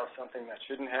you allow something that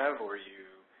shouldn't have, or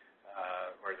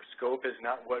or the scope is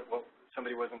not what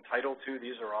somebody was entitled to.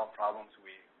 These are all problems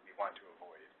we want to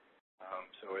avoid.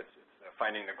 So it's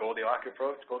finding the Goldilocks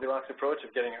approach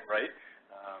of getting it right,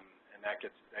 and that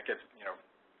gets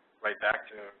right back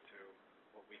to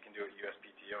what we can do at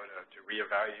USPTO to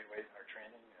reevaluate our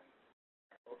training and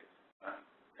our focus.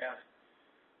 Yeah.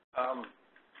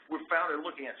 We found in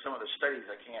looking at some of the studies,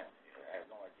 I have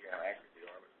no idea how accurate they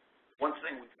are, but one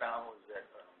thing we found was that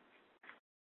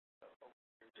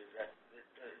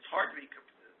it's hard to be,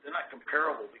 they're not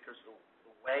comparable, because the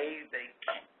way they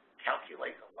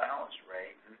calculate allowance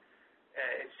rate,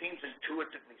 it seems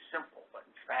intuitively simple, but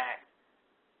in fact,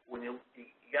 when you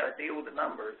got to deal with the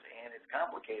numbers, and it's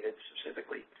complicated.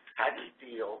 Specifically, how do you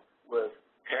deal with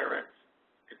parents,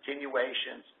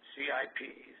 continuations,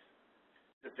 CIPs,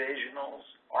 divisionals,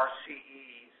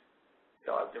 RCEs, they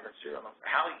all have different serial numbers.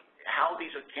 How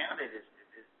these are counted is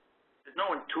there's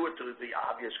no intuitively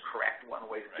obvious correct one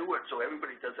way to do it, so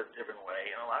everybody does it a different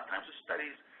way. And a lot of times the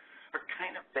studies are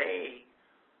kind of vague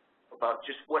about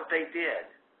just what they did.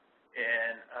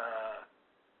 And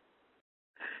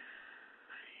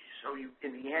so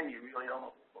in the end, you really don't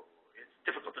know. It's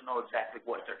difficult to know exactly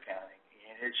what they're counting.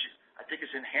 And it's just, I think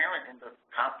it's inherent in the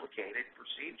complicated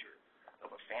procedure of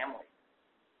a family.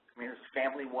 I mean, is a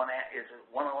family one application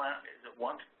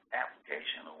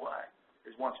or what?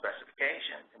 There's one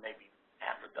specification and maybe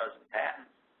half a dozen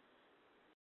patents.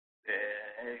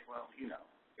 Well,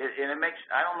 and it makes,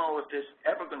 I don't know if there's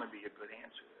ever going to be a good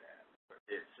answer to that. But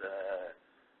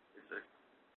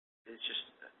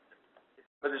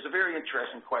but it's a very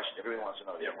interesting question. Everyone wants to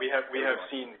know. Yeah, we have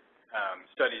seen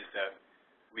studies that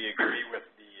we agree with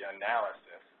the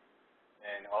analysis,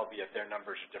 and albeit their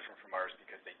numbers are different from ours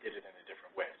because they did it in a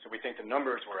different way. So we think the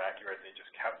numbers were accurate. They just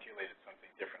calculated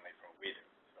something differently from what we do.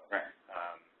 So, right.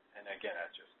 And again, that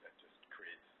just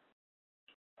creates.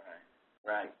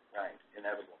 Right.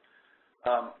 Inevitable.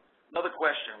 Another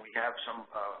question. We have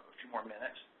a few more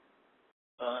minutes.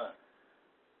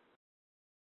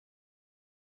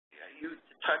 You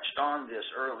touched on this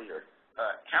earlier.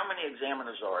 How many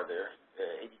examiners are there?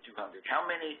 8,200. How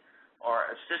many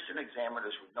are assistant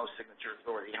examiners with no signature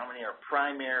authority? How many are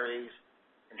primaries?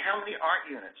 And how many art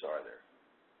units are there?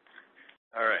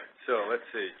 All right. So let's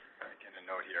see. I'm making a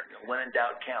note here. When in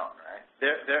doubt, count. Right.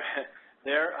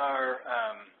 There are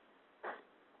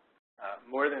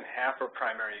more than half are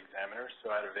primary examiners. So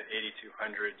out of the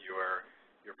 8,200, you're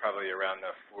probably around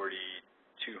the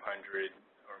 4,200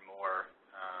 or more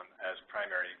as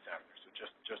primary examiners. So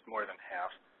just more than half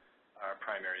are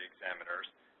primary examiners.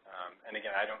 And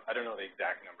again, I don't know the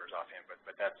exact numbers offhand, but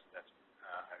that's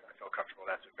I feel comfortable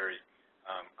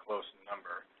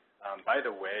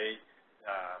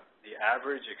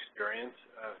average experience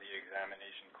of the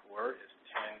examination corps is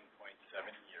 10.7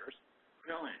 years.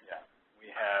 Really? Yeah. We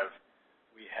have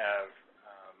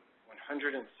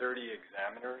 130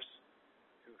 examiners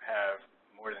who have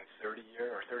more than 30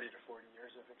 to 40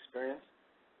 years of experience.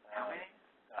 How many?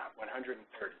 130.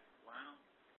 Wow.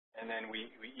 And then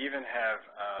we even have,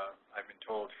 I've been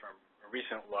told from a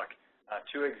recent look,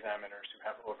 2 examiners who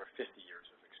have over 50 years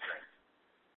of experience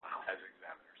as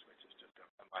examiners, which is just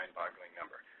a mind-boggling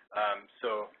number.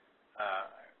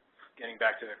 Getting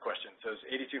back to the question, so it's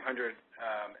 8,200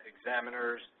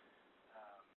 examiners.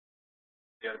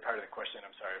 The other part of the question,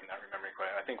 I'm sorry, I'm not remembering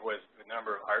quite, I think was the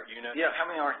number of art units. Yeah, how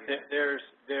many art units?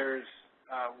 There's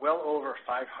well over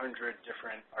 500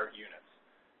 different art units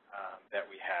that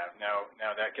we have. Now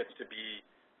that gets to be,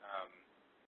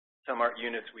 some art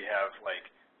units we have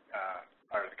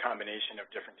are the combination of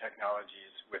different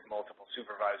technologies with multiple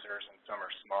supervisors, and some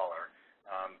are smaller.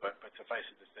 But suffice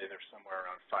it to say there's somewhere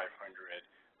around 500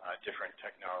 different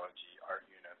technology art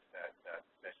units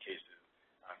that cases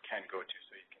can go to,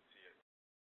 so you can see it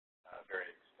very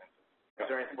expensive. Is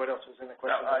there anything, what else was in the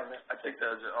question? No, I think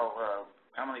there's,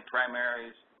 how many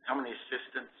primaries, how many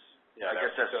assistants? Yeah, I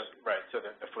guess that's right. So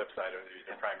the flip side of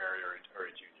either primary or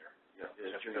a junior. Yeah,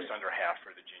 just under half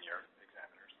for the junior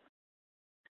examiners.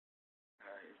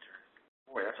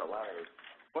 Boy, that's a lot of.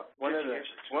 One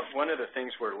of the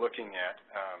things we're looking at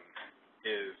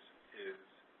is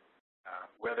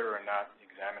whether or not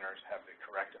examiners have the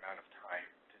correct amount of time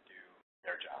to do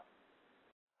their job.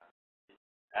 The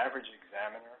average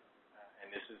examiner, and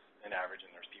this is an average,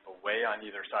 and there's people way on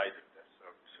either side of this, so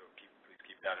please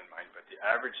keep that in mind. But the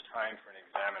average time for an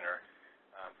examiner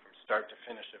from start to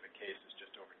finish of a case is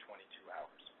just over 22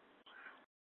 hours.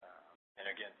 And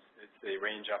again, they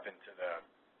range up into the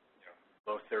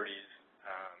low 30s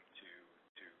to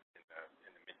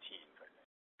in the mid-teens, I think.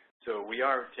 So we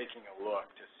are taking a look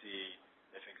to see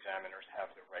if examiners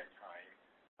have the right time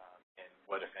and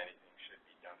what, if anything, should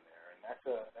be done there. And that's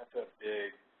a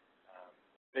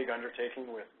big undertaking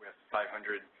with 500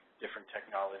 different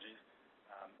technologies.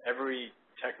 Every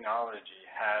technology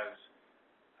has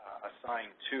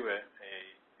assigned to it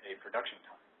a production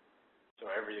time. So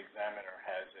every examiner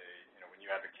has when you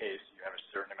have a case, you have a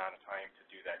certain amount of time to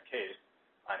do that case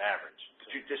on average.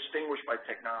 So you distinguish by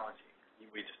technology.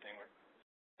 We distinguish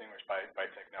by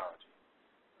technology.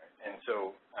 Right? And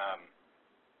so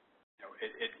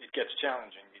it gets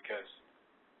challenging because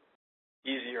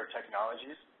easier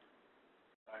technologies,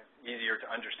 easier to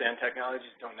understand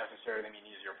technologies don't necessarily mean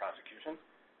easier prosecution.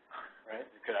 Right?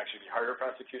 It could actually be harder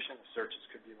prosecution. The searches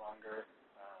could be longer.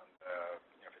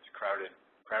 If it's a crowded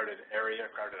area,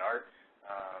 crowded art,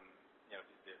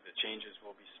 the changes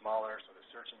will be smaller, so the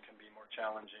searching can be more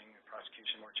challenging, the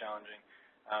prosecution more challenging.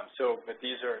 But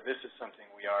this is something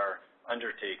we are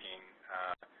undertaking,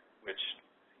 which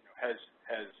has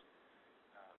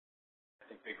I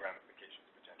think big ramifications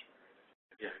potentially.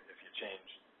 Right? If you change,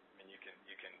 I mean you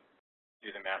can do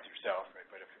the math yourself, right?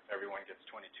 But if everyone gets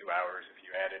 22 hours, if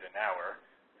you added an hour,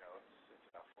 it's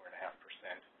about 4.5%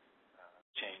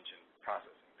 change in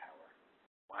processing power.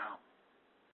 Wow.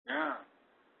 Yeah.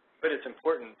 But it's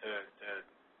important to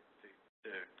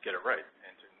get it right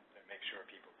and to make sure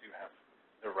people do have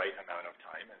the right amount of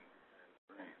time, and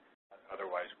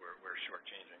otherwise we're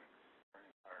shortchanging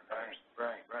our numbers.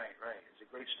 Right. It's a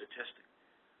great statistic.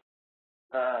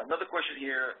 Another question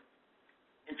here.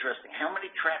 Interesting. How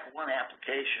many Track 1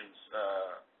 applications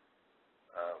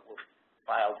were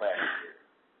filed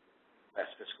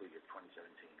last fiscal year, 2017?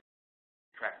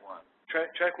 Track 1.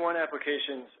 Track 1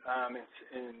 applications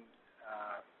in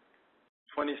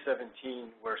 2017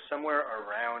 were somewhere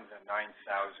around the 9,000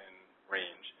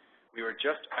 range. We were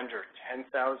just under 10,000,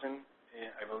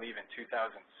 I believe, in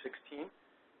 2016,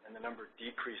 and the number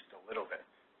decreased a little bit.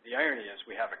 The irony is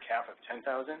we have a cap of 10,000,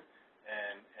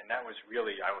 and that was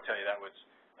really, I will tell you, that was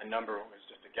a number, it was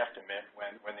just a guesstimate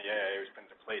when the AIA was put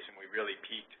into place, and we really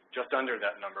peaked just under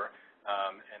that number,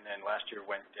 and then last year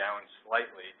went down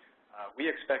slightly. We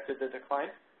expected the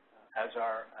decline. As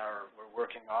we're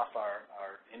working off our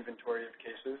inventory of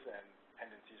cases and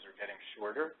pendencies are getting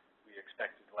shorter, we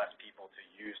expected less people to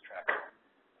use Track 1.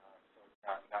 So it's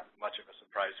not much of a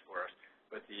surprise for us.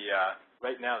 But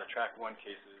right now the Track 1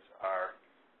 cases are,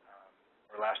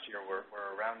 or last year were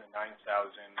around the 9,000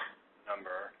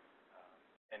 number,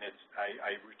 and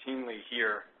I routinely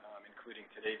hear, including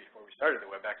today before we started the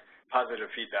WebEx,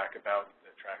 positive feedback about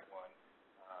the Track 1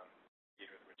 speed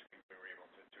with which we were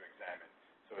able to examine.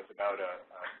 So it's about a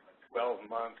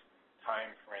 12-month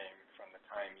time frame from the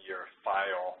time you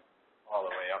file all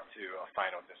the way up to a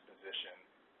final disposition,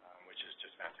 which is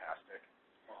just fantastic.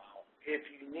 Wow. If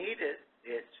you need it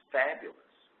it's fabulous.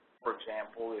 For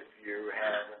example, if you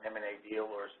have an M&A deal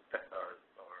or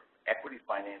equity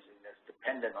financing that's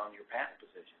dependent on your patent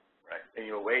position, right, and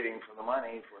you're waiting for the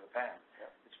money for the patent,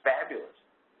 it's fabulous.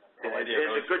 And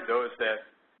it's good. Those that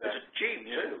it's cheap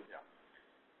too. Yeah.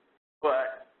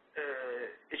 But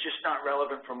it's just not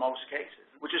relevant for most cases,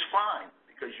 which is fine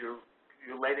because you're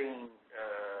letting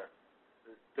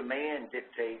the demand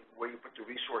dictate where you put the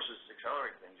resources to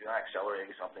accelerate things. You're not accelerating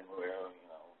something where who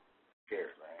cares,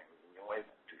 right? We're going to wait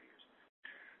 2 years.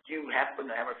 Do you happen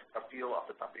to have a feel off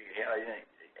the top of your head? I didn't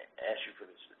ask you for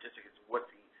the statistics.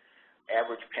 What the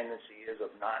average pendency is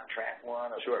of non-track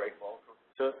one or straight bulk?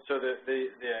 So the you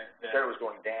said it was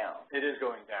going down. It is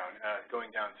going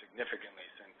down significantly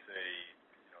since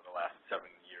the last 7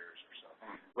 years or so.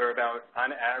 We're about,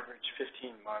 on average,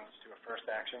 15 months to a first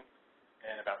action,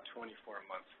 and about 24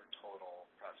 months for total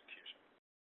prosecution.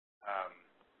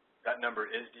 That number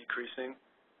is decreasing.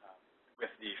 With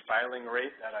the filing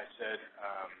rate that I said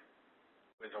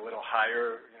was a little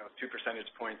higher, 2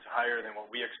 percentage points higher than what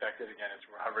we expected. Again,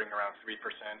 we're hovering around 3%,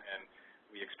 and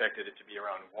we expected it to be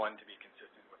around 1 to be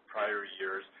consistent with prior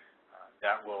years.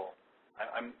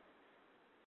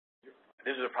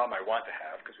 This is a problem I want to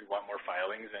have because we want more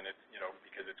filings, and it's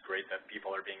because it's great that people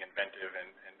are being inventive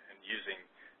and using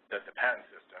the patent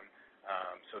system.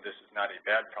 So this is not a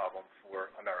bad problem for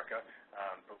America,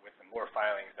 but with the more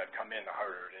filings that come in, the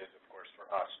harder it is, of course, for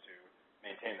us to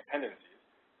maintain the pendencies.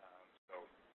 So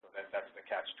that's the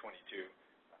catch-22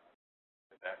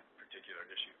 with that particular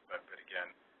issue. But again,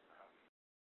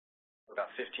 about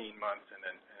 15 months and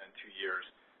then 2 years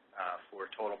for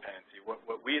total pendency. What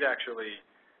we'd actually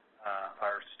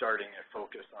are starting to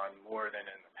focus on more than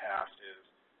in the past is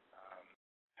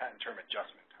patent term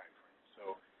adjustment time frame. So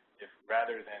if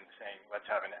rather than saying let's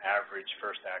have an average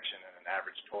first action and an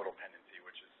average total pendency,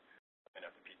 which has been at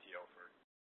the PTO for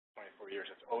 24 years,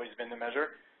 it's always been the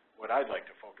measure. What I'd like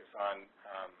to focus on,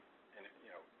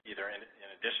 either in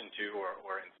addition to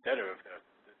or instead of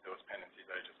those pendencies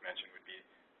I just mentioned, would be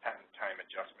patent time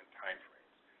adjustment time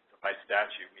frames. So by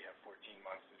statute, we have 14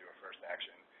 months to do a first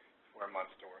action, 4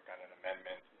 months to work on an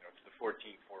amendment. It's the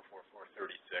 14-444-36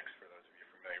 for those of you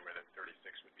familiar with it. 36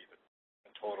 would be the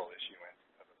total issuance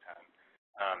of a patent.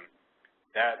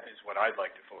 That is what I'd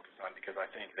like to focus on because I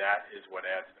think that is what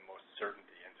adds the most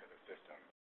certainty into the system.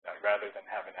 That rather than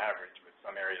have an average with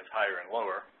some areas higher and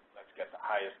lower, let's get the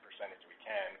highest percentage we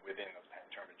can within those patent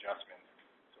term adjustments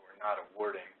so we're not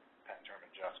awarding patent term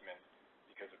adjustments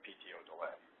because of PTO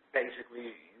delay.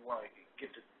 Basically, you want to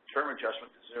get the term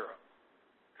adjustment to 0.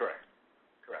 Correct.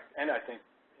 And I think,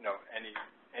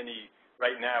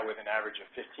 right now with an average of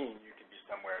 15, you could be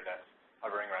somewhere that's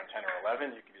hovering around 10 or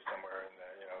 11. You could be somewhere in the,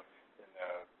 in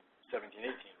the 17,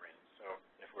 18 range. So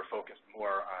if we're focused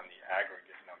more on the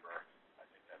aggregate number, I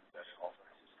think that's also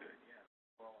good. Yeah.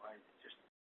 Well, I just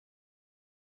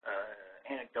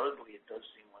anecdotally, it does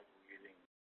seem like we're getting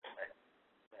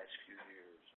last few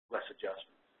years less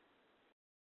adjustments.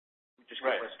 We just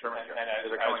get less term adjustments. And as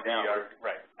they're coming down,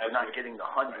 we're not getting the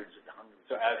hundreds and hundreds.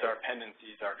 So as our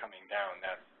pendencies are coming down,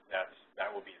 that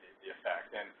will be the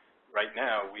effect. And right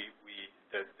now,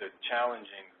 the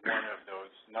challenging one of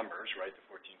those numbers, right, the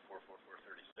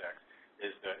 14-444-36,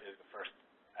 is the first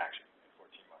action in 14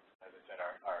 months. As I said,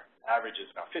 our average is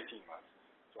about 15 months.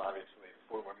 So obviously,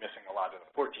 we're missing a lot of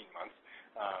the 14 months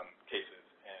cases.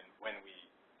 And when we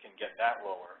can get that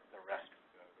lower, the rest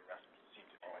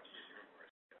seems to be much easier for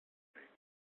us.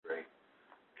 Great.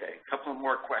 Okay, a couple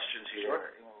more questions here.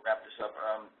 Sure. And we'll wrap this up.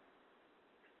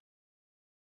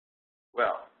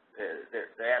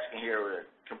 They're asking here,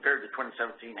 compared to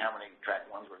 2017, how many track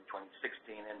ones were in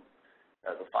 2016? And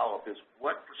the follow-up is,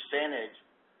 what percentage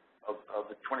of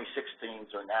the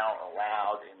 2016s are now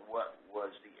allowed, and what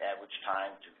was the average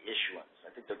time to issuance?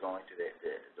 I think they're going to the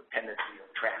dependency of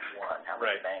track one. How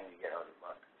much bang do you get out of the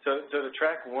buck? So the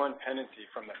track one pendency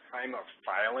from the time of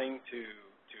filing to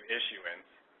issuance,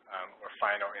 or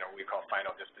final, we call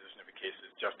final disposition of a case,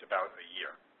 is just about a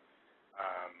year.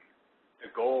 The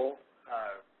goal,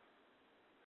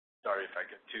 sorry if I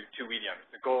get too weedy on this,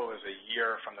 the goal is a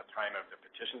year from the time of the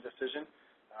petition decision.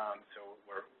 So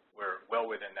we're well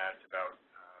within that. It's about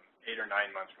 8 or 9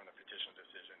 months from the petition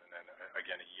decision, and then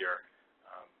again a year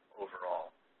overall.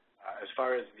 As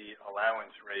far as the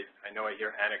allowance rate, I know I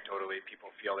hear anecdotally people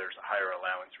feel there's a higher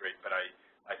allowance rate, but I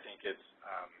think it's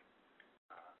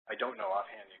I don't know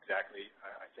offhand exactly.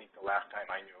 I think the last time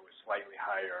I knew it was slightly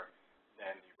higher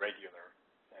than the regular,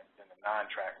 than the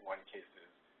non-track one cases,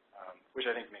 which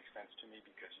I think makes sense to me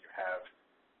because you have,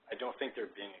 I don't think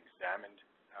they're being examined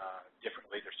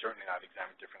differently. They're certainly not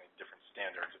examined differently, different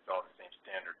standards. It's all the same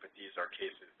standard, but these are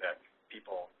cases that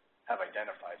people have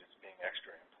identified as being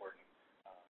extra important.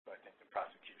 So I think the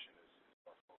prosecution is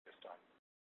more focused on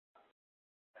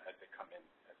as they come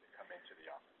into the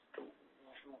office.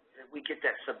 We get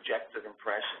that subjective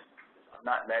impression,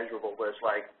 not measurable, but it's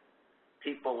like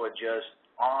people are just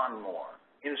on more.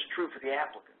 It is true for the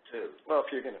applicant too. Well, if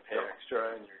you're going to pay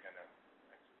extra and you're going to,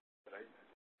 but I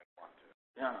want to.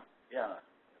 Yeah.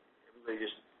 Everybody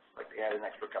just like they had an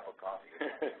extra cup of coffee.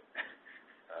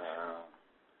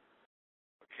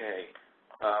 Okay.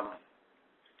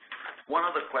 One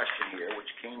other question here, which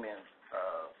came in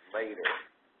later.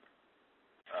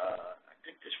 I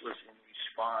think this was in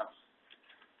response.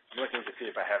 I'm looking to see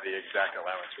if I have the exact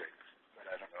allowance rate, but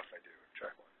I don't know if I do.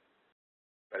 Track one.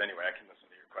 But anyway, I can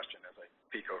listen to your question as I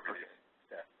peek over these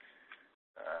stats.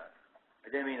 I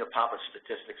didn't mean to pop a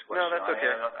statistics question. No, that's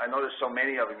okay. I know there's so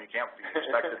many of them, you can't be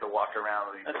expected to walk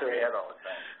around with your head all the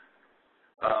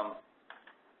time.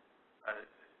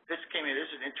 This came in,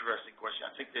 this is an interesting question.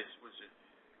 I think this was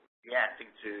reacting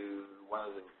to one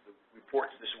of the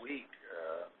reports this week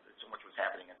that so much was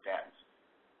happening in patents.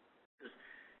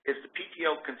 Is the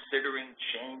PTO considering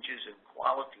changes in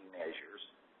quality measures?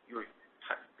 You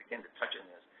begin to touch on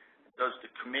this. Does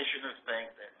the commissioner think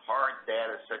that hard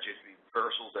data such as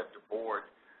reversals at the board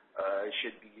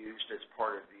should be used as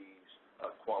part of these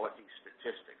quality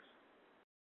statistics?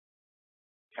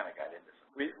 Kind of got into some.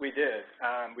 We did.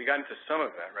 We got into some of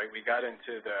that, right? We got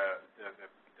into the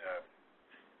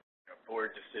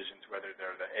board decisions, whether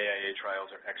they're the AIA trials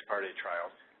or ex parte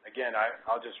trials. Again, I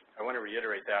want to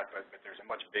reiterate that, but there's a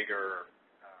much bigger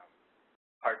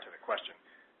part to the question.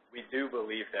 We do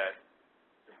believe that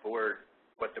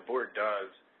what the board does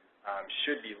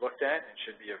should be looked at and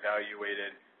should be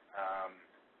evaluated,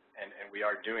 and we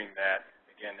are doing that.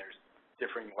 Again, there's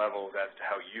differing levels as to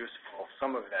how useful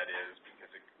some of that is, because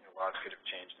laws could have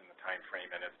changed in the time frame,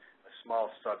 and it's a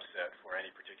small subset for any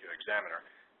particular examiner,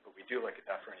 but we do look at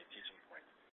that for any teaching points.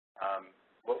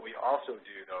 What we also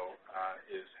do, though,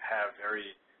 is have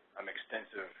very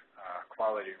extensive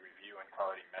quality review and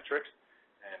quality metrics,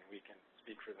 and we can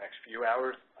speak for the next few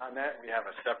hours on that. We have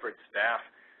a separate staff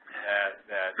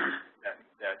that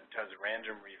does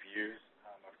random reviews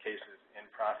of cases in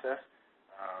process.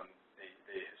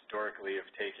 They historically have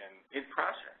taken in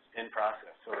process.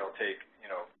 So they'll take,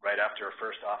 right after a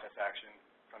first office action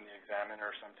from the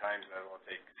examiner. Sometimes they'll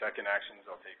take second actions.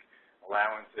 They'll take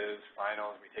allowances,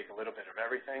 finals. We take a little bit of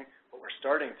everything. What we're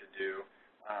starting to do,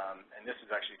 and this is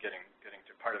actually getting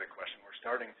to part of the question, we're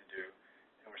starting to do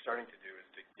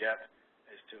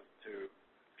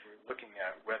we're looking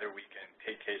at whether we can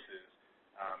take cases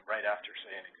right after,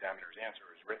 say, an examiner's answer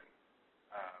is written,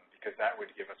 because that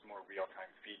would give us more real-time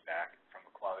feedback from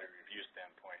a quality review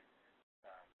standpoint,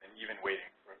 and even waiting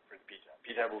for the PTAB.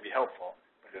 PTAB will be helpful,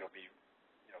 but it'll be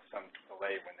some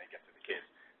delay when they get to the case.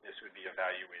 This would be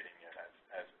evaluating it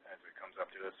as it comes up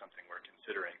to. That's something we're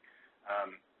considering.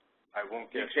 I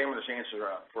won't get... The examiner's answer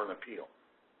for an appeal.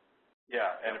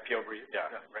 Yeah, an appeal brief.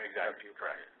 Yeah, right, exactly.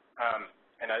 Correct.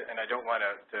 And I don't want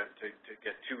to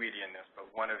get too weedy in this, but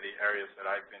one of the areas that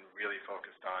I've been really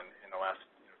focused on in the last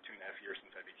 2.5 years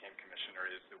since I became commissioner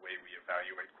is the way we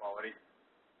evaluate quality,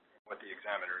 what the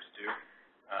examiners do.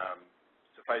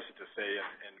 Suffice it to say,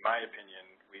 in my opinion,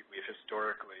 we've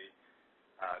historically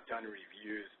done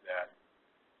reviews that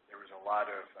there wasn't a lot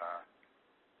of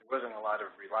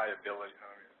reliability.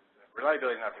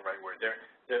 Reliability is not the right word.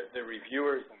 The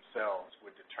reviewers themselves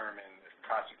would determine if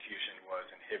prosecution was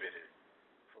inhibited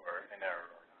for an error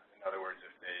or not. In other words,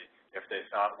 if they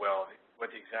thought, well, what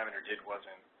the examiner did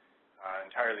wasn't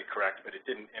entirely correct, but it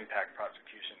didn't impact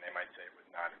prosecution, they might say it was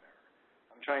not an error.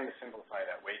 I'm trying to simplify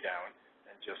that way down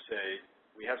and just say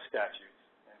we have statutes,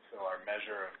 and so our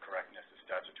measure of correctness is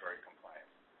statutory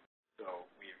compliance. So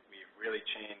we've really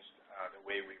changed the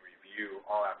way we review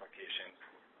all applications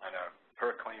on a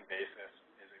per-claim basis.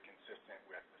 Is it consistent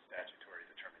with the statutory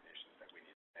determinations that we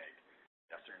need to make?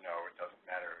 Yes or no, it doesn't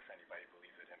matter if anybody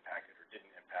believes it impacted or didn't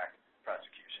impact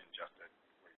prosecution, just that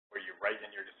were you right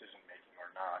in your decision-making or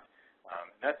not.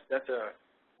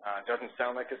 Doesn't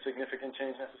sound like a significant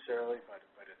change necessarily, but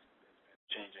it's been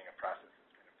changing a process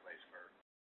that's been in place for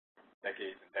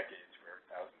decades and decades for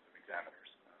thousands of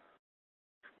examiners.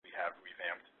 We have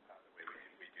revamped the way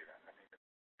we do that. I think that's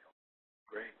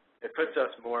great. It puts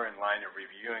us more in line of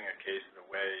reviewing a case the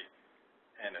way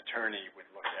an attorney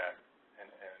would look at an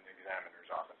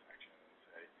examiner's office action and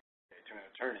say, okay, to an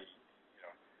attorney,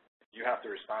 if you have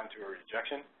to respond to a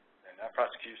rejection, and that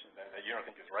prosecution that you don't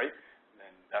think is right,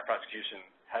 then that prosecution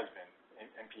has been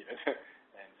impeded.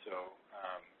 And so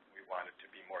we want it to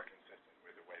be more consistent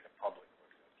with the way the public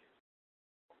looks at cases.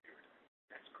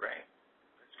 That's great.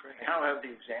 That's great. How have the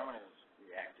examiners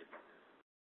reacted?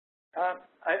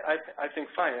 I think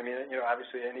fine. I mean,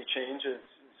 obviously any change is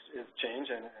change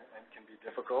and can be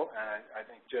difficult. And I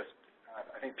think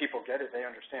I think people get it. They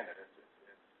understand it. It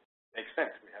makes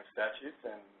sense. We have statutes,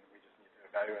 and we just need to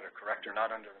evaluate are correct or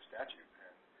not under the statute.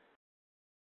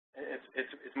 And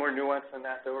it's more nuanced than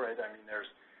that, though, right? I mean, there's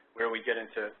where we get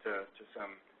into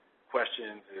some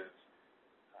questions is,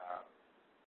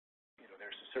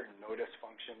 there's a certain notice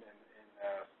function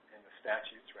in the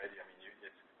statutes, right? I mean,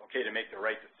 it's okay to make the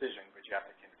right decision, but you have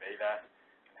to convey that,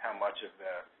 and how much of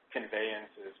the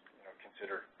conveyance is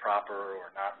considered proper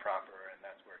or not proper, and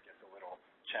that's where it gets a little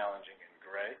challenging and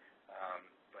gray.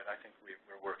 But I think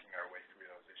we're working our way through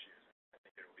those issues. I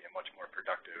think it will be a much more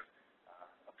productive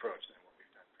approach than what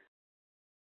we've done previously.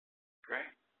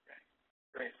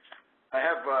 Great.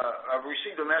 I've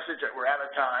received a message that we're out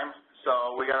of time,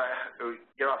 so we got to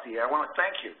get off the air. I want to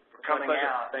thank you for coming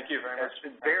out. Thank you very much. It's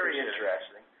been very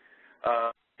interesting.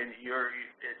 And you're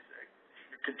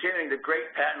continuing the great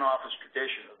patent office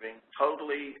tradition of being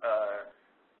totally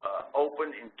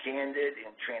open and candid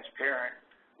and transparent,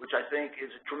 which I think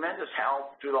is a tremendous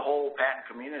help to the whole patent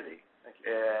community. Thank you.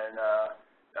 And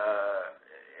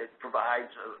it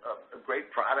provides a great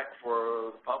product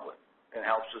for the public and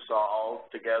helps us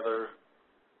all together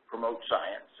promote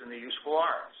science and the useful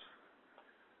arts.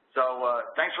 So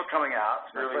thanks for coming out.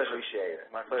 Really appreciate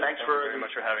it. My pleasure. Thank you very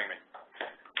much for having me.